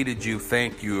I needed you,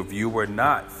 thank you. If you were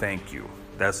not, thank you.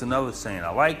 That's another saying. I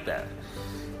like that,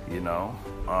 you know,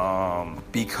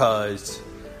 because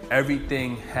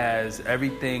everything is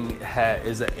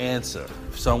an answer.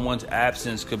 Someone's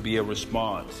absence could be a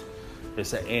response.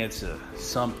 It's an answer,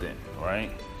 something,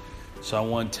 right?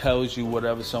 Someone tells you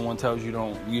whatever, someone tells you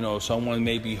don't, you know, someone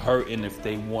may be hurting if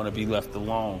they want to be left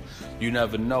alone. You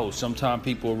never know. Sometimes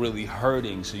people are really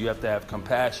hurting, so you have to have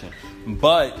compassion.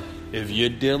 But if you're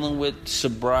dealing with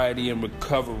sobriety and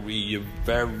recovery, you're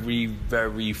very,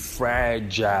 very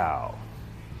fragile.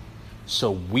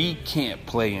 So we can't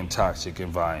play in toxic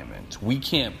environments. We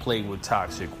can't play with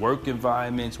toxic work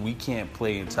environments. We can't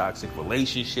play in toxic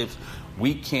relationships.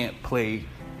 We can't play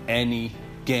any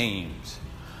games.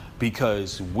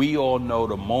 Because we all know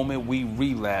the moment we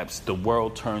relapse, the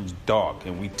world turns dark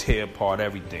and we tear apart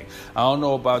everything. I don't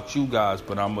know about you guys,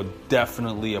 but I'm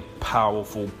definitely a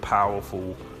powerful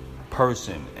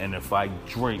person. And if I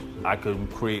drink, I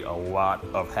could create a lot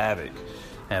of havoc.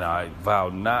 And I vow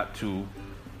not to.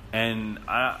 And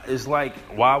it's like,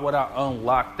 why would I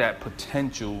unlock that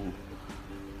potential,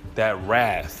 that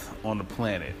wrath on the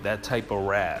planet? That type of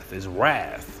wrath is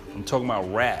wrath. I'm talking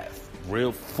about wrath.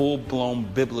 Real full-blown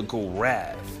biblical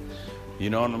wrath. You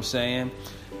know what I'm saying?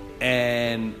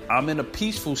 And I'm in a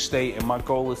peaceful state, and my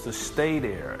goal is to stay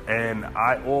there. And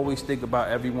I always think about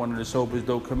everyone in the Sober is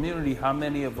Dope community. How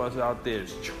many of us out there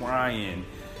is trying,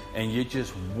 and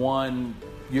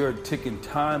you're a ticking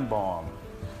time bomb.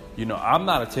 You know, I'm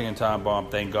not a ticking time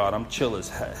bomb, thank God. I'm chill as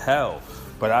hell.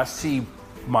 But I see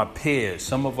my peers,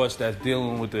 some of us that's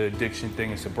dealing with the addiction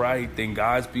thing and sobriety thing,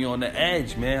 guys be on the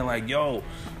edge, man. Like, yo,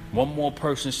 one more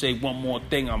person say one more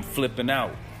thing, I'm flipping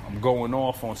out. I'm going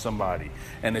off on somebody.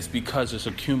 And it's because it's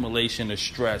accumulation of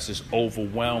stress. It's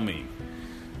overwhelming,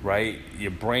 right?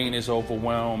 Your brain is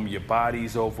overwhelmed. Your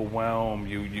body's overwhelmed.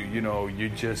 You know, you're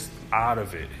just out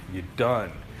of it. You're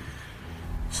done.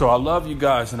 So I love you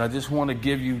guys, and I just want to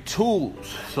give you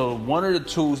tools. So one of the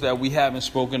tools that we haven't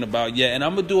spoken about yet, and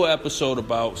I'm going to do an episode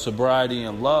about sobriety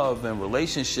and love and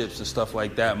relationships and stuff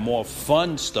like that, more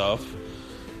fun stuff.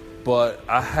 But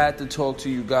I had to talk to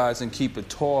you guys and keep it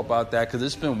tall about that because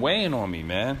it's been weighing on me,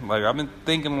 man. Like, I've been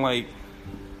thinking, like,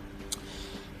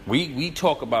 we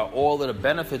talk about all of the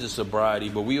benefits of sobriety,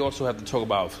 but we also have to talk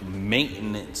about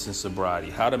maintenance in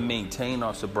sobriety, how to maintain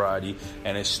our sobriety,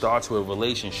 and it starts with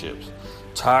relationships.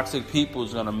 Toxic people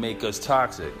is going to make us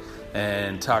toxic,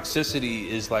 and toxicity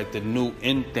is like the new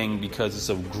in thing because it's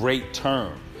a great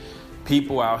term.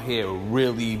 People out here are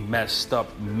really messed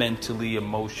up mentally,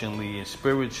 emotionally, and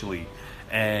spiritually.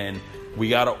 And we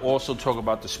got to also talk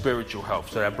about the spiritual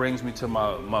health. So that brings me to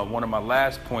my one of my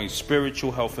last points,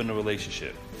 spiritual health in the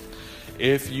relationship.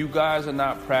 If you guys are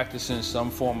not practicing some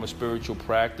form of spiritual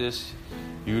practice,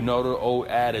 you know the old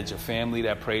adage, a family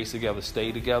that prays together,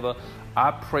 stay together. I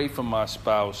pray for my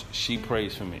spouse, she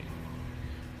prays for me.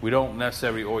 We don't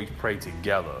necessarily always pray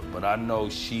together, but I know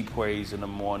she prays in the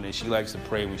morning. She likes to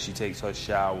pray when she takes her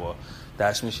shower.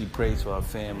 That's when she prays for her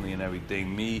family and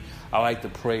everything. Me, I like to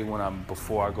pray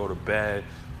before I go to bed,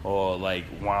 or like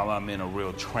while I'm in a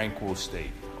real tranquil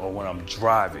state, or when I'm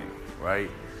driving, right?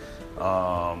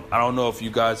 I don't know if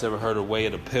you guys ever heard of Way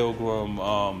of the Pilgrim,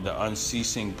 the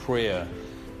unceasing prayer.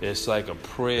 It's like a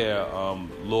prayer.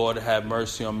 Lord, have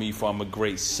mercy on me, for I'm a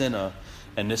great sinner.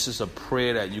 And this is a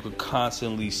prayer that you could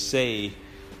constantly say.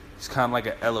 It's kind of like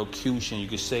an elocution. You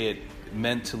could say it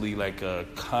mentally, like a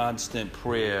constant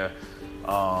prayer.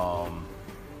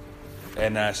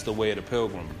 And that's the way of the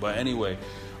pilgrim. But anyway,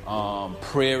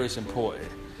 prayer is important.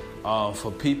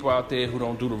 For people out there who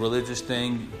don't do the religious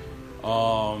thing,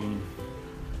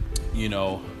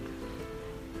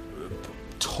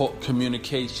 talk,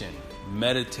 communication,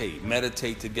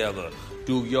 meditate together,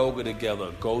 do yoga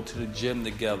together, go to the gym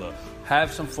together,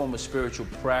 have some form of spiritual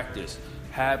practice,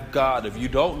 have God. If you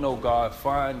don't know God,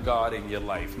 find God in your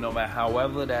life. No matter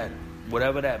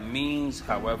whatever that means,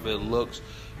 however it looks,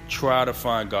 try to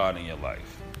find God in your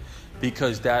life.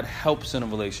 Because that helps in a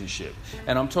relationship.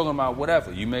 And I'm talking about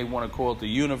whatever. You may want to call it the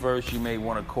universe. You may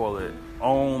want to call it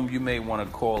Om. You may want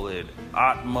to call it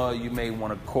Atma. You may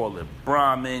want to call it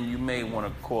Brahman. You may want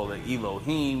to call it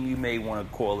Elohim. You may want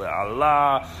to call it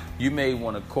Allah. You may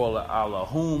want to call it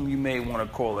Allahum. You may want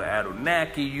to call it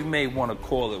Adonaki. You may want to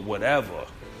call it whatever.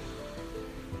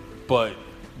 But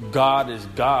God is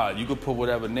God. You could put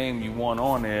whatever name you want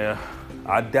on there.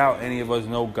 I doubt any of us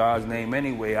know God's name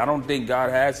anyway. I don't think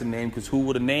God has a name, because who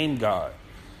would have named God,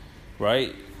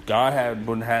 right? God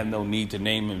wouldn't have no need to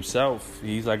name himself.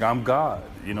 He's like, I'm God.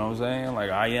 You know what I'm saying?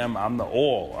 Like, I'm the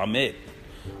all. I'm it.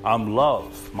 I'm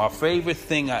love. My favorite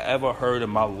thing I ever heard in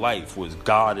my life was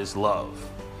God is love.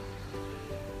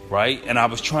 Right? And I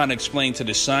was trying to explain to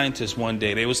the scientists one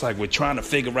day. They was like, we're trying to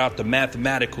figure out the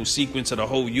mathematical sequence of the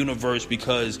whole universe,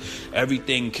 because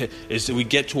everything we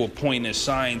get to a point in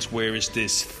science where it's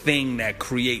this thing that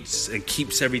creates and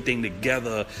keeps everything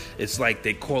together. It's like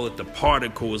they call it the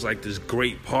particle. It's like this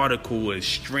great particle, is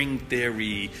string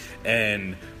theory,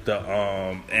 and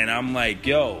and I'm like,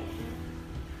 yo,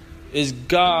 it's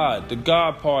God. The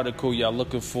God particle y'all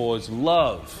looking for is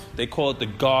love. They call it the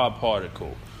God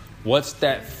particle. What's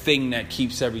that thing that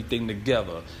keeps everything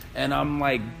together? And I'm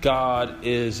like, God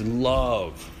is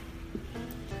love.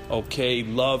 Okay,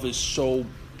 love is so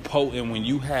potent. When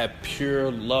you have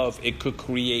pure love, it could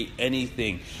create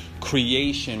anything.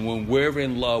 Creation, when we're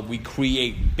in love, we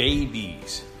create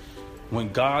babies.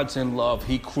 When God's in love,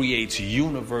 he creates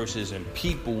universes and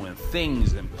people and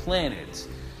things and planets.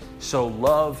 So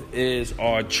love is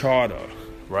our charter,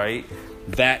 right?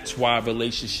 That's why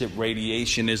relationship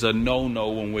radiation is a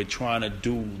no-no when we're trying to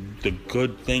do the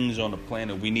good things on the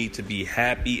planet. We need to be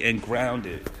happy and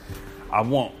grounded. I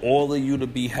want all of you to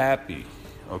be happy,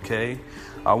 okay?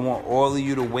 I want all of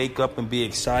you to wake up and be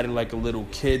excited like a little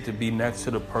kid to be next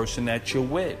to the person that you're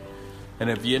with. And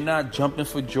if you're not jumping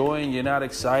for joy and you're not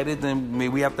excited, then maybe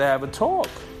we have to have a talk.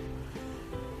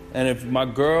 And if my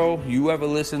girl, you ever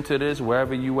listen to this,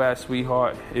 wherever you at,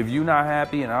 sweetheart, if you're not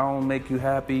happy and I don't make you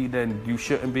happy, then you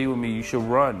shouldn't be with me. You should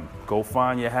run. Go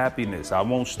find your happiness. I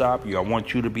won't stop you. I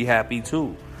want you to be happy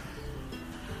too.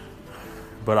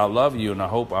 But I love you, and I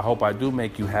hope I do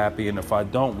make you happy. And if I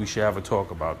don't, we should have a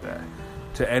talk about that.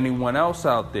 To anyone else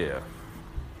out there,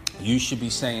 you should be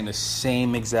saying the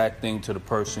same exact thing to the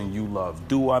person you love.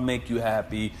 Do I make you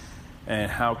happy? And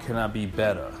how can I be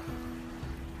better?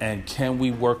 And can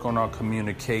we work on our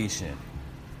communication?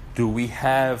 Do we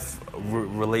have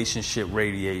relationship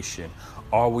radiation?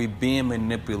 Are we being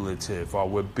manipulative? Are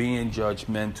we being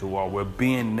judgmental? Are we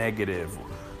being negative?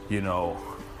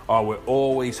 Are we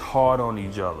always hard on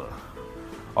each other?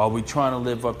 Are we trying to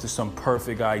live up to some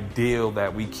perfect ideal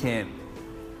that we can't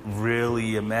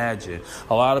really imagine?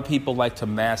 A lot of people like to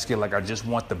mask it like, I just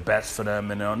want the best for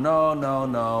them. And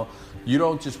no. You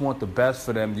don't just want the best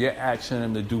for them. You're asking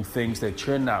them to do things that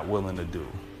you're not willing to do.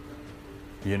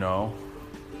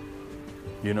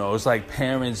 It's like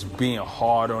parents being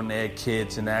hard on their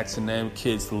kids and asking them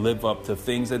kids to live up to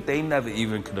things that they never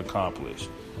even could accomplish.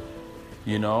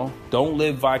 Don't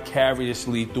live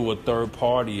vicariously through a third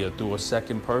party or through a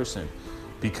second person,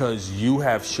 because you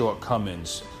have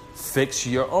shortcomings. Fix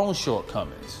your own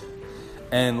shortcomings.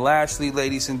 And lastly,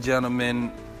 ladies and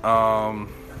gentlemen,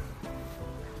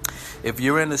 if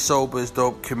you're in the Sober is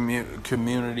Dope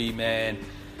community, man,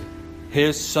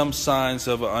 here's some signs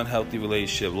of an unhealthy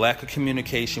relationship. Lack of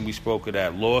communication, we spoke of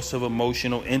that. Loss of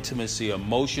emotional intimacy.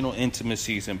 Emotional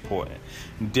intimacy is important.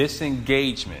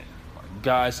 Disengagement.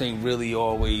 Guys ain't really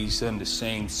always in the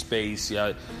same space.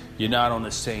 You're not on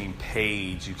the same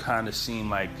page. You kind of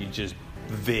seem like you're just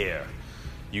there.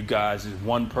 You guys,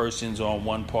 one person's on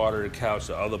one part of the couch,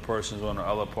 the other person's on the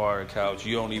other part of the couch.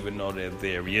 You don't even know they're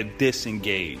there. You're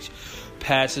disengaged.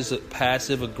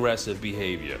 Passive-aggressive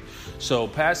behavior. So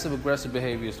passive-aggressive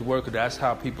behavior is the word. That's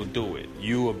how people do it.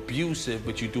 You abusive,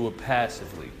 but you do it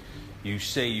passively.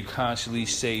 You constantly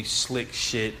say slick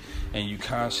shit, and you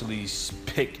constantly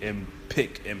pick and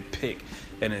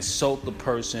insult the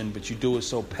person, but you do it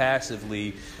so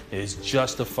passively, it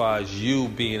justifies you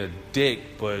being a dick,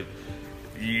 but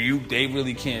they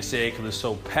really can't say it because it's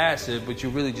so passive, but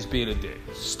you're really just being a dick.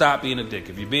 Stop being a dick.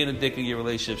 If you're being a dick in your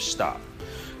relationship, stop.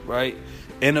 Right?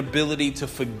 Inability to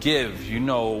forgive.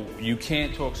 You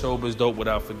can't talk sober is dope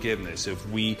without forgiveness. If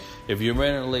you're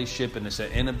in a relationship and it's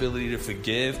an inability to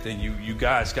forgive, then you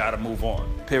guys got to move on.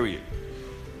 Period.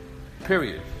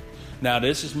 Now,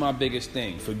 this is my biggest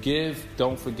thing. Forgive,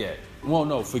 don't forget. Well,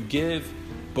 no, forgive,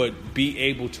 but be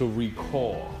able to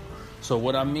recall. So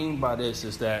what I mean by this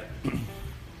is that,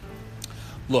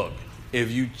 look,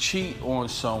 if you cheat on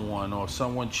someone or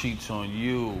someone cheats on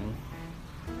you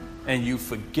and you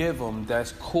forgive them,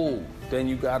 that's cool. Then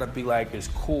you got to be like, it's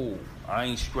cool. I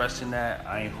ain't stressing that.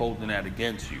 I ain't holding that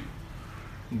against you.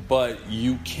 But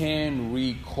you can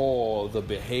recall the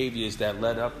behaviors that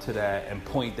led up to that and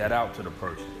point that out to the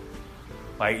person.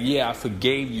 Like, yeah, I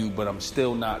forgave you, but I'm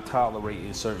still not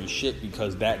tolerating certain shit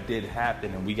because that did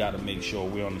happen, and we got to make sure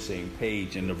we're on the same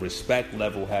page, and the respect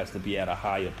level has to be at a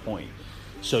higher point.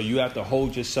 So you have to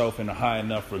hold yourself in a high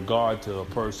enough regard to a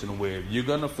person where if you're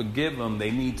going to forgive them, they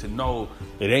need to know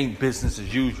it ain't business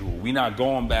as usual. We're not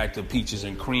going back to peaches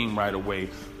and cream right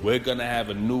away. We're going to have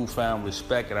a newfound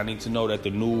respect, and I need to know that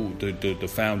the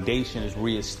foundation is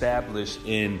reestablished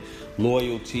in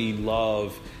loyalty,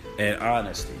 love, and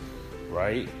honesty,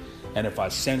 right? And if I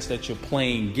sense that you're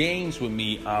playing games with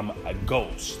me, I'm a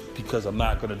ghost because I'm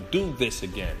not going to do this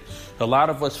again. A lot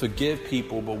of us forgive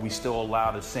people, but we still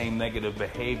allow the same negative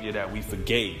behavior that we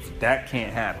forgave. That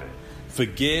can't happen.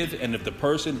 Forgive, and if the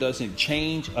person doesn't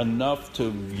change enough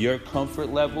to your comfort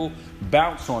level,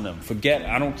 bounce on them. Forget,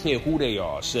 I don't care who they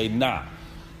are. Say nah.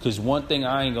 Because one thing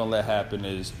I ain't going to let happen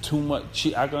is too much.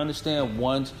 I can understand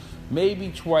once,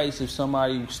 maybe twice if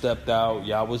somebody stepped out,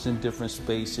 y'all was in different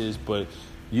spaces, but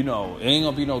it ain't going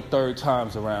to be no third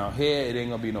times around here. It ain't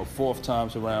going to be no fourth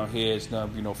times around here. It's not going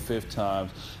to be no fifth times.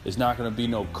 It's not going to be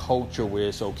no culture where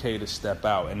it's okay to step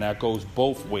out. And that goes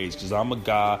both ways because I'm a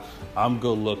guy. I'm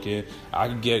good looking. I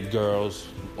can get girls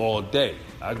all day.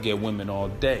 I can get women all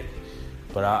day.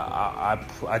 But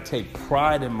I take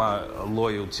pride in my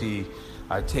loyalty.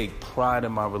 I take pride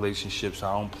in my relationships.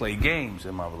 I don't play games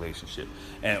in my relationship.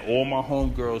 And all my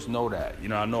homegirls know that.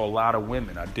 I know a lot of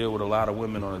women. I deal with a lot of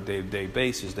women on a day-to-day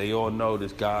basis. They all know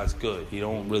this guy's good. He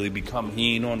don't really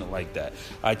he ain't on it like that.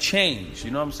 I change.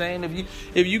 You know what I'm saying?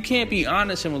 If you can't be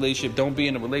honest in a relationship, don't be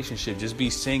in a relationship. Just be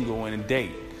single and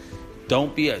date.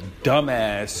 Don't be a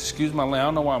dumbass. Excuse my language. I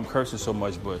don't know why I'm cursing so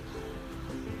much, but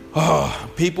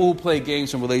people who play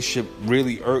games in relationship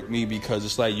really irk me because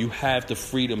it's like you have the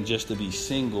freedom just to be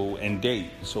single and date.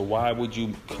 So why would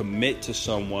you commit to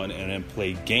someone and then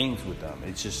play games with them?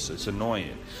 It's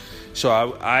annoying.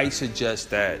 So I suggest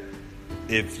that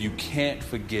if you can't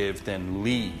forgive, then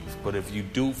leave. But if you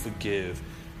do forgive,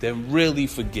 then really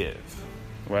forgive,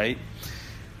 right?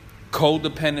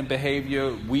 Codependent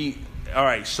behavior. All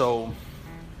right, so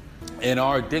in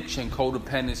our addiction,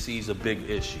 codependency is a big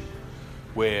issue.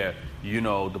 Where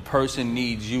the person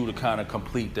needs you to kind of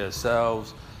complete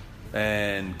themselves,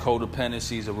 and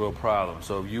codependency is a real problem.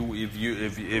 So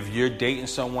if you're dating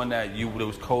someone that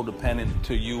was codependent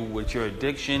to you with your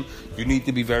addiction, you need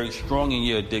to be very strong in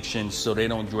your addiction so they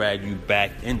don't drag you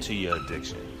back into your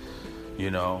addiction.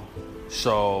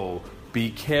 So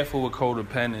be careful with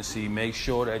codependency. Make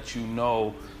sure that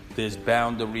there's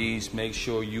boundaries. Make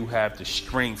sure you have the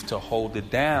strength to hold it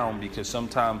down because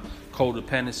sometimes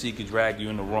codependency could drag you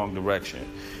in the wrong direction.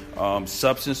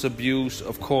 Substance abuse,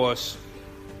 of course.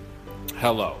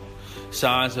 Hello.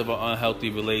 Signs of an unhealthy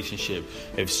relationship.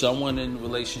 If someone in a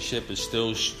relationship is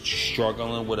still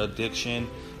struggling with addiction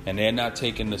and they're not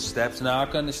taking the steps, now I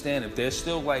can understand if they're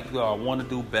still like, I want to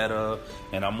do better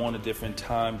and I'm on a different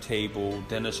timetable,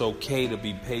 then it's okay to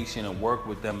be patient and work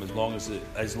with them as long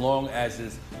as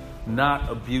it's not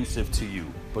abusive to you.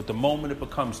 But the moment it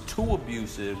becomes too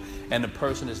abusive and the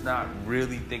person is not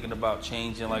really thinking about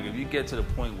changing, like if you get to the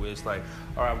point where it's like,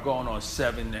 all right, I'm going on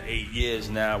 7 to 8 years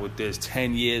now with this,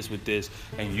 10 years with this,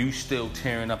 and you still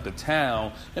tearing up the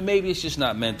town, and maybe it's just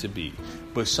not meant to be.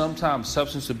 But sometimes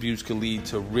substance abuse can lead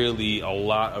to really a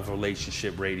lot of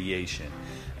relationship radiation.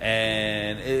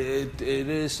 And it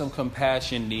is some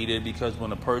compassion needed because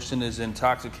when a person is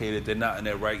intoxicated, they're not in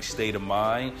their right state of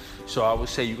mind. So I would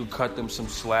say you could cut them some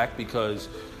slack because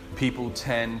people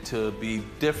tend to be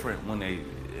different when they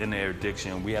in their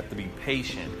addiction. We have to be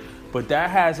patient. But that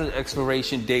has an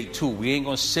expiration date too. We ain't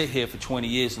going to sit here for 20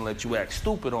 years and let you act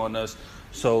stupid on us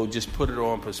So just put it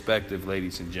on perspective,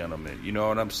 ladies and gentlemen. You know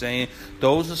what I'm saying?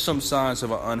 Those are some signs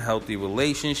of an unhealthy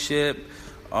relationship.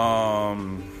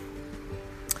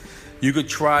 You could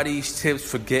try these tips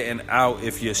for getting out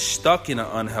if you're stuck in an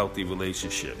unhealthy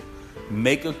relationship.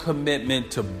 Make a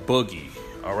commitment to boogie.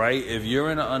 All right? If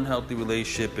you're in an unhealthy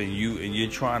relationship and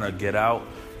you're trying to get out,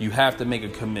 you have to make a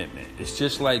commitment. It's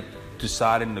just like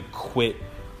deciding to quit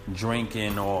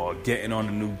drinking or getting on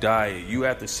a new diet. You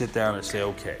have to sit down and say,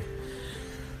 okay,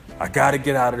 I got to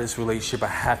get out of this relationship.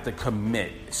 I have to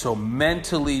commit. So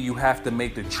mentally, you have to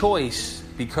make the choice,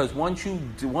 because once you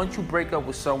break up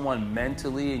with someone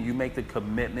mentally and you make the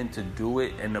commitment to do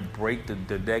it and to break the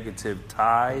negative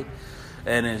tie,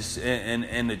 and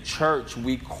in the church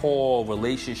we call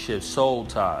relationships soul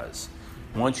ties.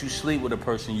 Once you sleep with a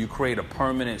person, you create a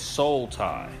permanent soul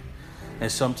tie,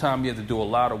 and sometimes you have to do a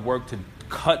lot of work to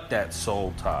cut that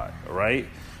soul tie. All right.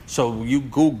 So you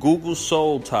Google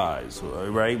soul ties,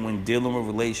 right, when dealing with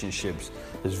relationships.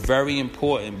 It's very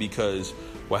important, because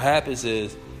what happens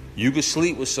is you can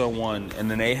sleep with someone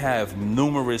and then they have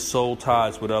numerous soul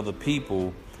ties with other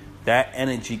people. That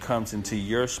energy comes into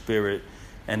your spirit,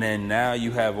 and then now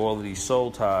you have all of these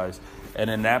soul ties. And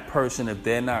then that person, if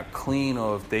they're not clean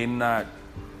or if they're not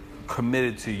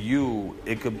committed to you,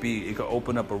 it could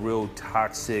open up a real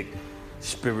toxic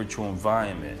spiritual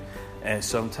environment. And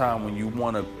sometimes when you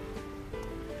want to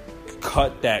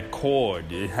cut that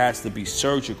cord, it has to be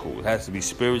surgical. It has to be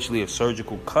spiritually a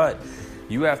surgical cut.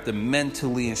 You have to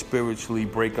mentally and spiritually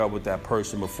break up with that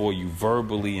person before you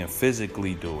verbally and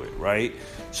physically do it, right?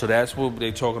 So that's what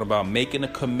they're talking about, making a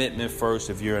commitment first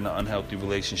if you're in an unhealthy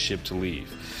relationship to leave.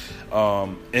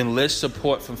 Enlist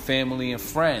support from family and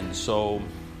friends. So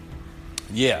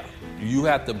yeah, you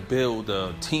have to build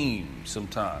a team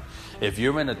sometime. If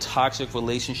you're in a toxic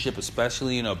relationship,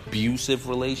 especially an abusive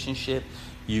relationship,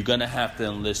 you're going to have to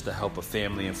enlist the help of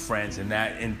family and friends, and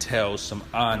that entails some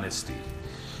honesty.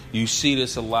 You see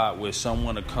this a lot where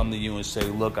someone will come to you and say,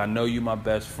 look, I know you're my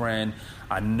best friend.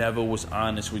 I never was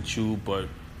honest with you, but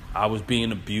I was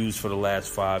being abused for the last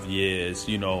 5 years.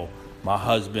 You know, my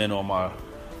husband or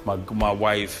my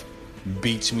wife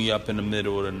beats me up in the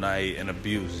middle of the night and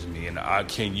abuses me, and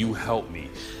can you help me?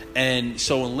 And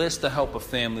so enlist the help of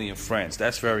family and friends.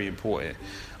 That's very important.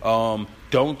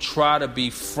 Don't try to be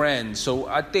friends. So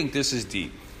I think this is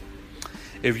deep.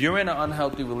 If you're in an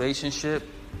unhealthy relationship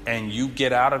and you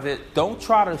get out of it, don't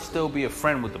try to still be a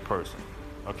friend with the person,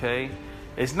 okay?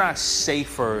 It's not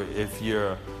safer if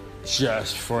you're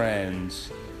just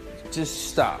friends. Just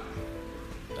stop,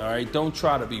 all right? Don't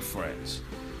try to be friends,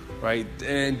 right?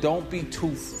 And don't be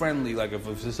too friendly. Like if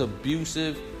it's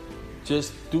abusive,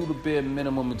 just do the bare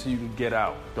minimum until you can get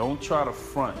out. Don't try to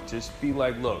front. Just be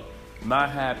like, look, I'm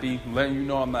not happy, letting you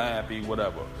know I'm not happy,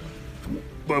 whatever.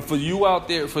 But for you out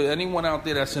there, for anyone out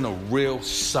there that's in a real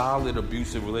solid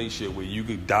abusive relationship where you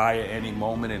could die at any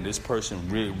moment and this person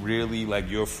really like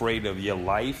you're afraid of your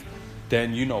life,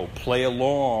 then, you know, play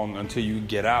along until you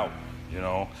get out. You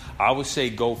know, I would say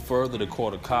go further to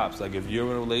call the cops. Like if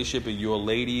you're in a relationship and you're a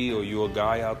lady or you're a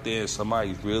guy out there and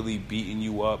somebody's really beating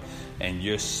you up and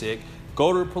you're sick,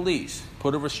 go to the police.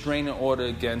 Put a restraining order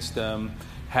against them.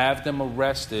 Have them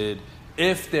arrested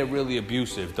if they're really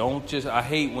abusive. I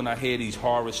hate when I hear these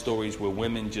horror stories where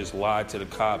women just lie to the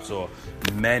cops or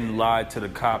men lie to the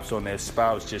cops on their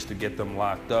spouse just to get them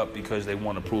locked up because they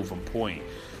want to prove a point,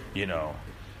 you know.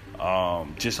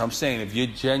 I'm saying if you're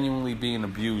genuinely being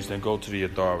abused, then go to the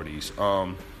authorities.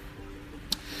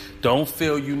 Don't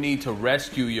feel you need to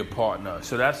rescue your partner.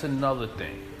 So that's another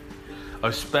thing.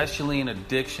 Especially in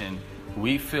addiction,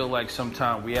 we feel like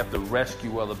sometimes we have to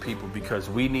rescue other people because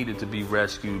we needed to be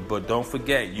rescued. But don't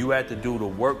forget, you had to do the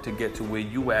work to get to where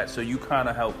you at. So you kind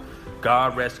of help.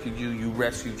 God rescued you. You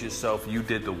rescued yourself. You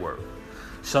did the work.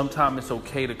 Sometimes it's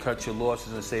okay to cut your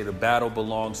losses and say the battle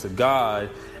belongs to God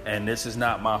and this is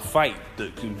not my fight.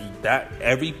 That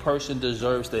every person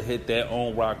deserves to hit their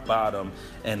own rock bottom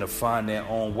and to find their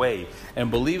own way.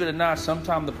 And believe it or not,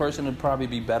 sometimes the person would probably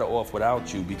be better off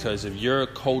without you, because if you're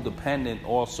codependent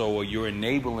also, or you're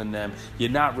enabling them,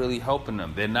 you're not really helping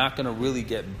them. They're not going to really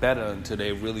get better until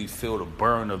they really feel the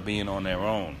burn of being on their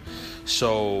own.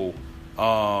 So,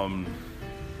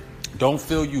 don't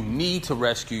feel you need to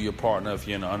rescue your partner if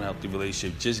you're in an unhealthy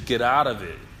relationship. Just get out of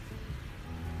it.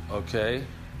 Okay?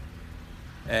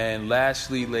 And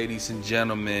lastly, ladies and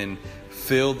gentlemen,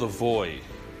 fill the void.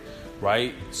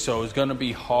 Right? So it's going to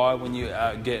be hard when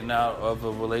you're getting out of a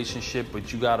relationship,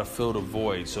 but you got to fill the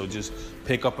void. So just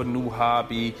pick up a new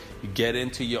hobby, get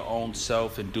into your own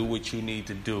self, and do what you need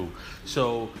to do.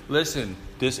 So listen,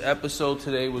 this episode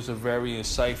today was a very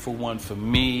insightful one for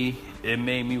me. it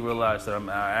made me realize that I'm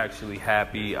actually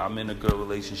happy. I'm in a good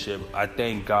relationship. I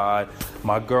thank God.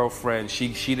 My girlfriend, she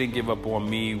didn't give up on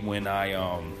me when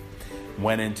I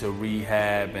went into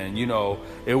rehab, and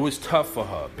it was tough for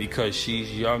her because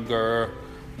she's younger.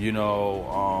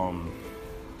 I'm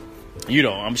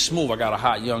smooth. I got a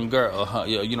hot young girl.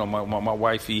 My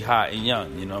wifey hot and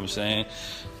young. You know what I'm saying?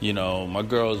 My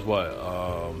girl's what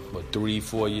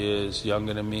 3-4 years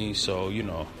younger than me. So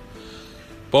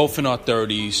both in our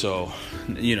 30s, so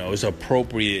it's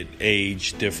appropriate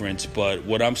age difference. But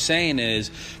what I'm saying is,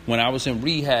 when I was in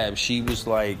rehab, she was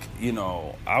like,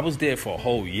 I was there for a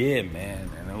whole year, man,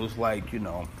 and it was like,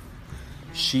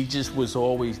 she just was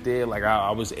always there. Like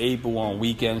I was able on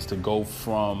weekends to go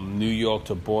from New York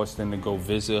to Boston to go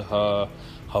visit her.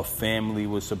 Her family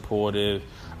was supportive.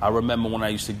 I remember when I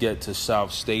used to get to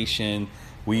South Station,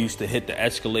 we used to hit the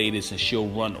escalators and she'll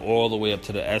run all the way up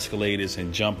to the escalators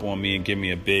and jump on me and give me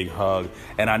a big hug.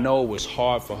 And I know it was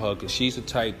hard for her because she's the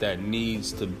type that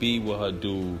needs to be with her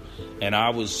dude. And I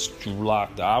was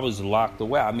locked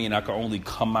away. I mean, I could only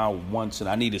come out once, and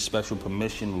I needed special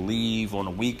permission to leave on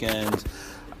the weekends.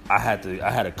 I had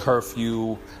a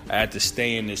curfew. I had to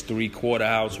stay in this 3-quarter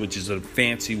house, which is a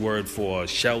fancy word for a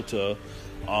shelter.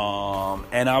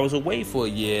 And I was away for a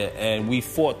year, and we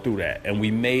fought through that, and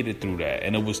we made it through that,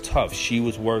 and it was tough. She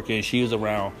was working, she was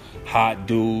around hot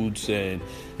dudes, and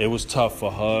it was tough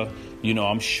for her.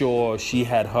 I'm sure she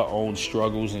had her own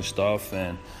struggles and stuff,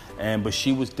 but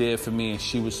she was there for me, and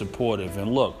she was supportive.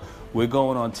 And look, we're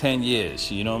going on 10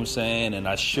 years, you know what I'm saying? And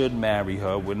I should marry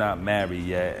her. We're not married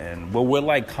yet, we're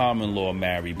like common law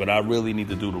married, but I really need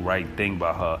to do the right thing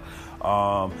by her.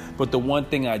 But the one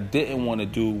thing I didn't want to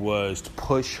do was to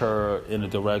push her in a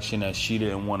direction that she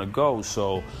didn't want to go.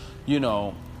 So,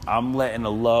 I'm letting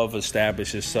the love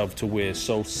establish itself to where it's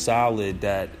so solid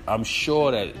that I'm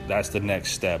sure that that's the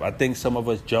next step. I think some of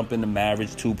us jump into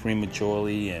marriage too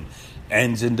prematurely and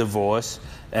ends in divorce,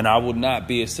 and I would not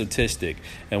be a statistic.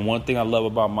 And one thing I love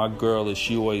about my girl is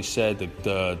she always said that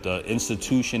the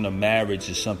institution of marriage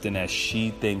is something that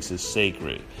she thinks is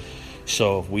sacred.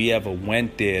 So if we ever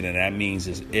went there, then that means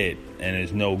it's it, and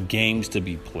there's no games to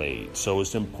be played. So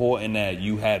it's important that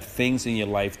you have things in your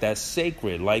life that's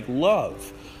sacred, like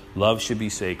love. Love should be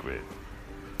sacred.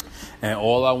 And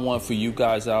all I want for you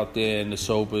guys out there in the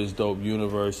Sober is Dope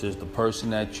universe is the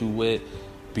person that you with,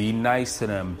 be nice to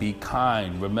them, be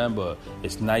kind. Remember,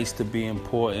 it's nice to be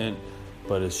important,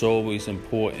 but it's always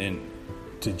important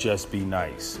to just be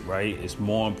nice, right? It's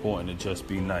more important to just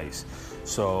be nice.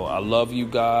 So I love you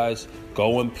guys.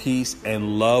 Go in peace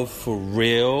and love for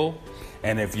real.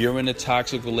 And if you're in a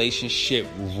toxic relationship,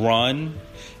 run.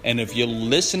 And if you're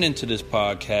listening to this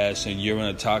podcast and you're in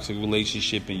a toxic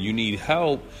relationship and you need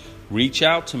help, reach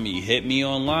out to me. Hit me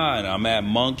online. I'm at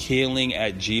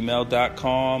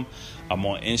monkhealing@gmail.com. I'm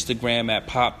on Instagram at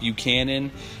Pop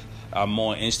Buchanan. I'm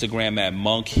on Instagram at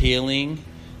Monk Healing.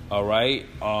 All right.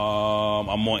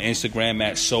 I'm on Instagram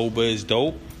at Sober is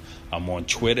Dope. I'm on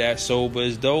Twitter at Sober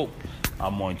is Dope.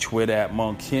 I'm on Twitter at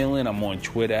Monk Healing. I'm on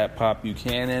Twitter at Pop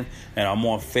Buchanan. And I'm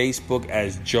on Facebook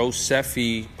as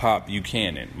Josephi Pop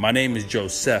Buchanan. My name is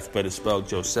Joseph, but it's spelled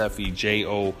Josephi,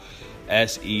 Josephe,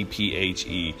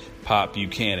 Pop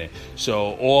Buchanan.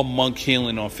 So, or Monk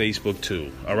Healing on Facebook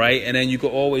too. All right. And then you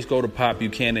can always go to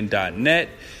popbuchanan.net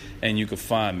and you can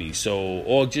find me. So,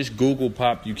 or just Google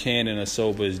Pop Buchanan or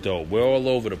Sober is Dope. We're all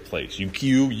over the place. You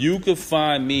can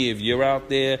find me. If you're out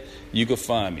there, you can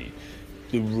find me.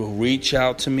 Reach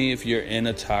out to me if you're in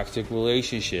a toxic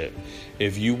relationship.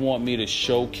 If you want me to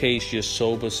showcase your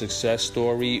sober success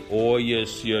story or your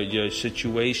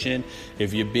situation,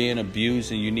 if you're being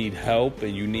abused and you need help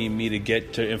and you need me to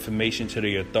get to information to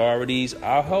the authorities,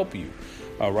 I'll help you.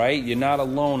 All right? You're not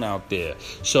alone out there.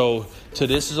 So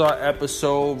this is our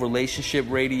episode, Relationship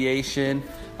Radiation.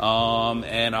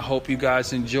 And I hope you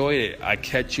guys enjoyed it. I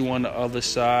catch you on the other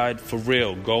side. For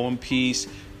real. Go in peace.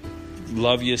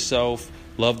 Love yourself.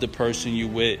 Love the person you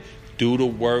with. Do the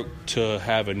work to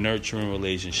have a nurturing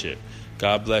relationship.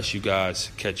 God bless you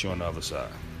guys. Catch you on the other side.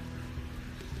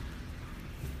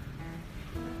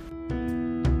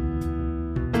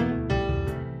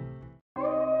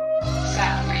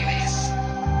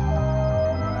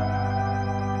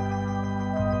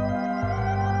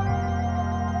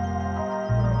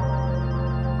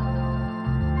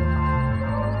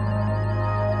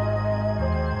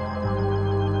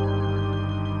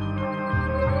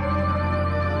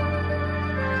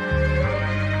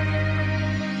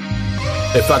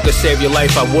 If I could save your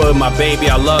life, I would, my baby,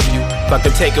 I love you. If I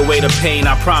could take away the pain,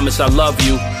 I promise I love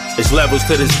you. There's levels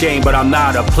to this game, but I'm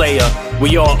not a player.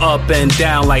 We all up and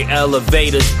down like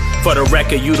elevators. For the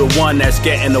record, you the one that's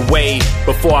getting away.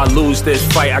 Before I lose this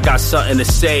fight, I got something to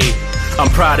say. I'm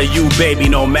proud of you, baby,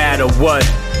 no matter what.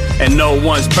 And no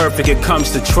one's perfect, it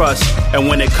comes to trust. And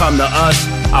when it come to us,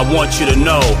 I want you to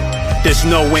know there's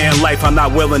nowhere in life I'm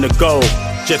not willing to go.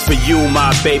 Just for you,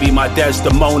 my baby, my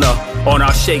Desdemona. On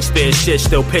our Shakespeare shit,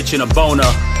 still pitching a boner.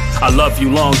 I love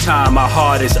you long time, my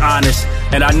heart is honest.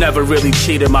 And I never really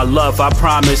cheated my love, I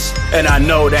promise. And I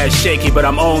know that's shaky, but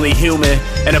I'm only human.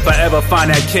 And if I ever find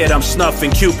that kid, I'm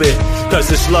snuffing Cupid. Cause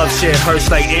this love shit hurts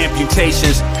like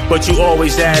amputations. But you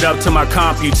always add up to my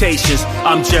computations.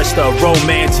 I'm just a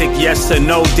romantic yes to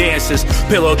no dances.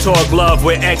 Pillow talk love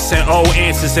with X and O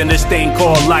answers. In this thing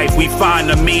called life, we find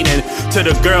the meaning. To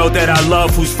the girl that I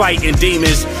love who's fighting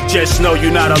demons, just know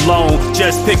you're not alone.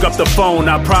 Just pick up the phone,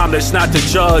 I promise not to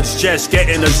judge. Just get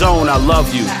in the zone, I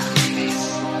love you.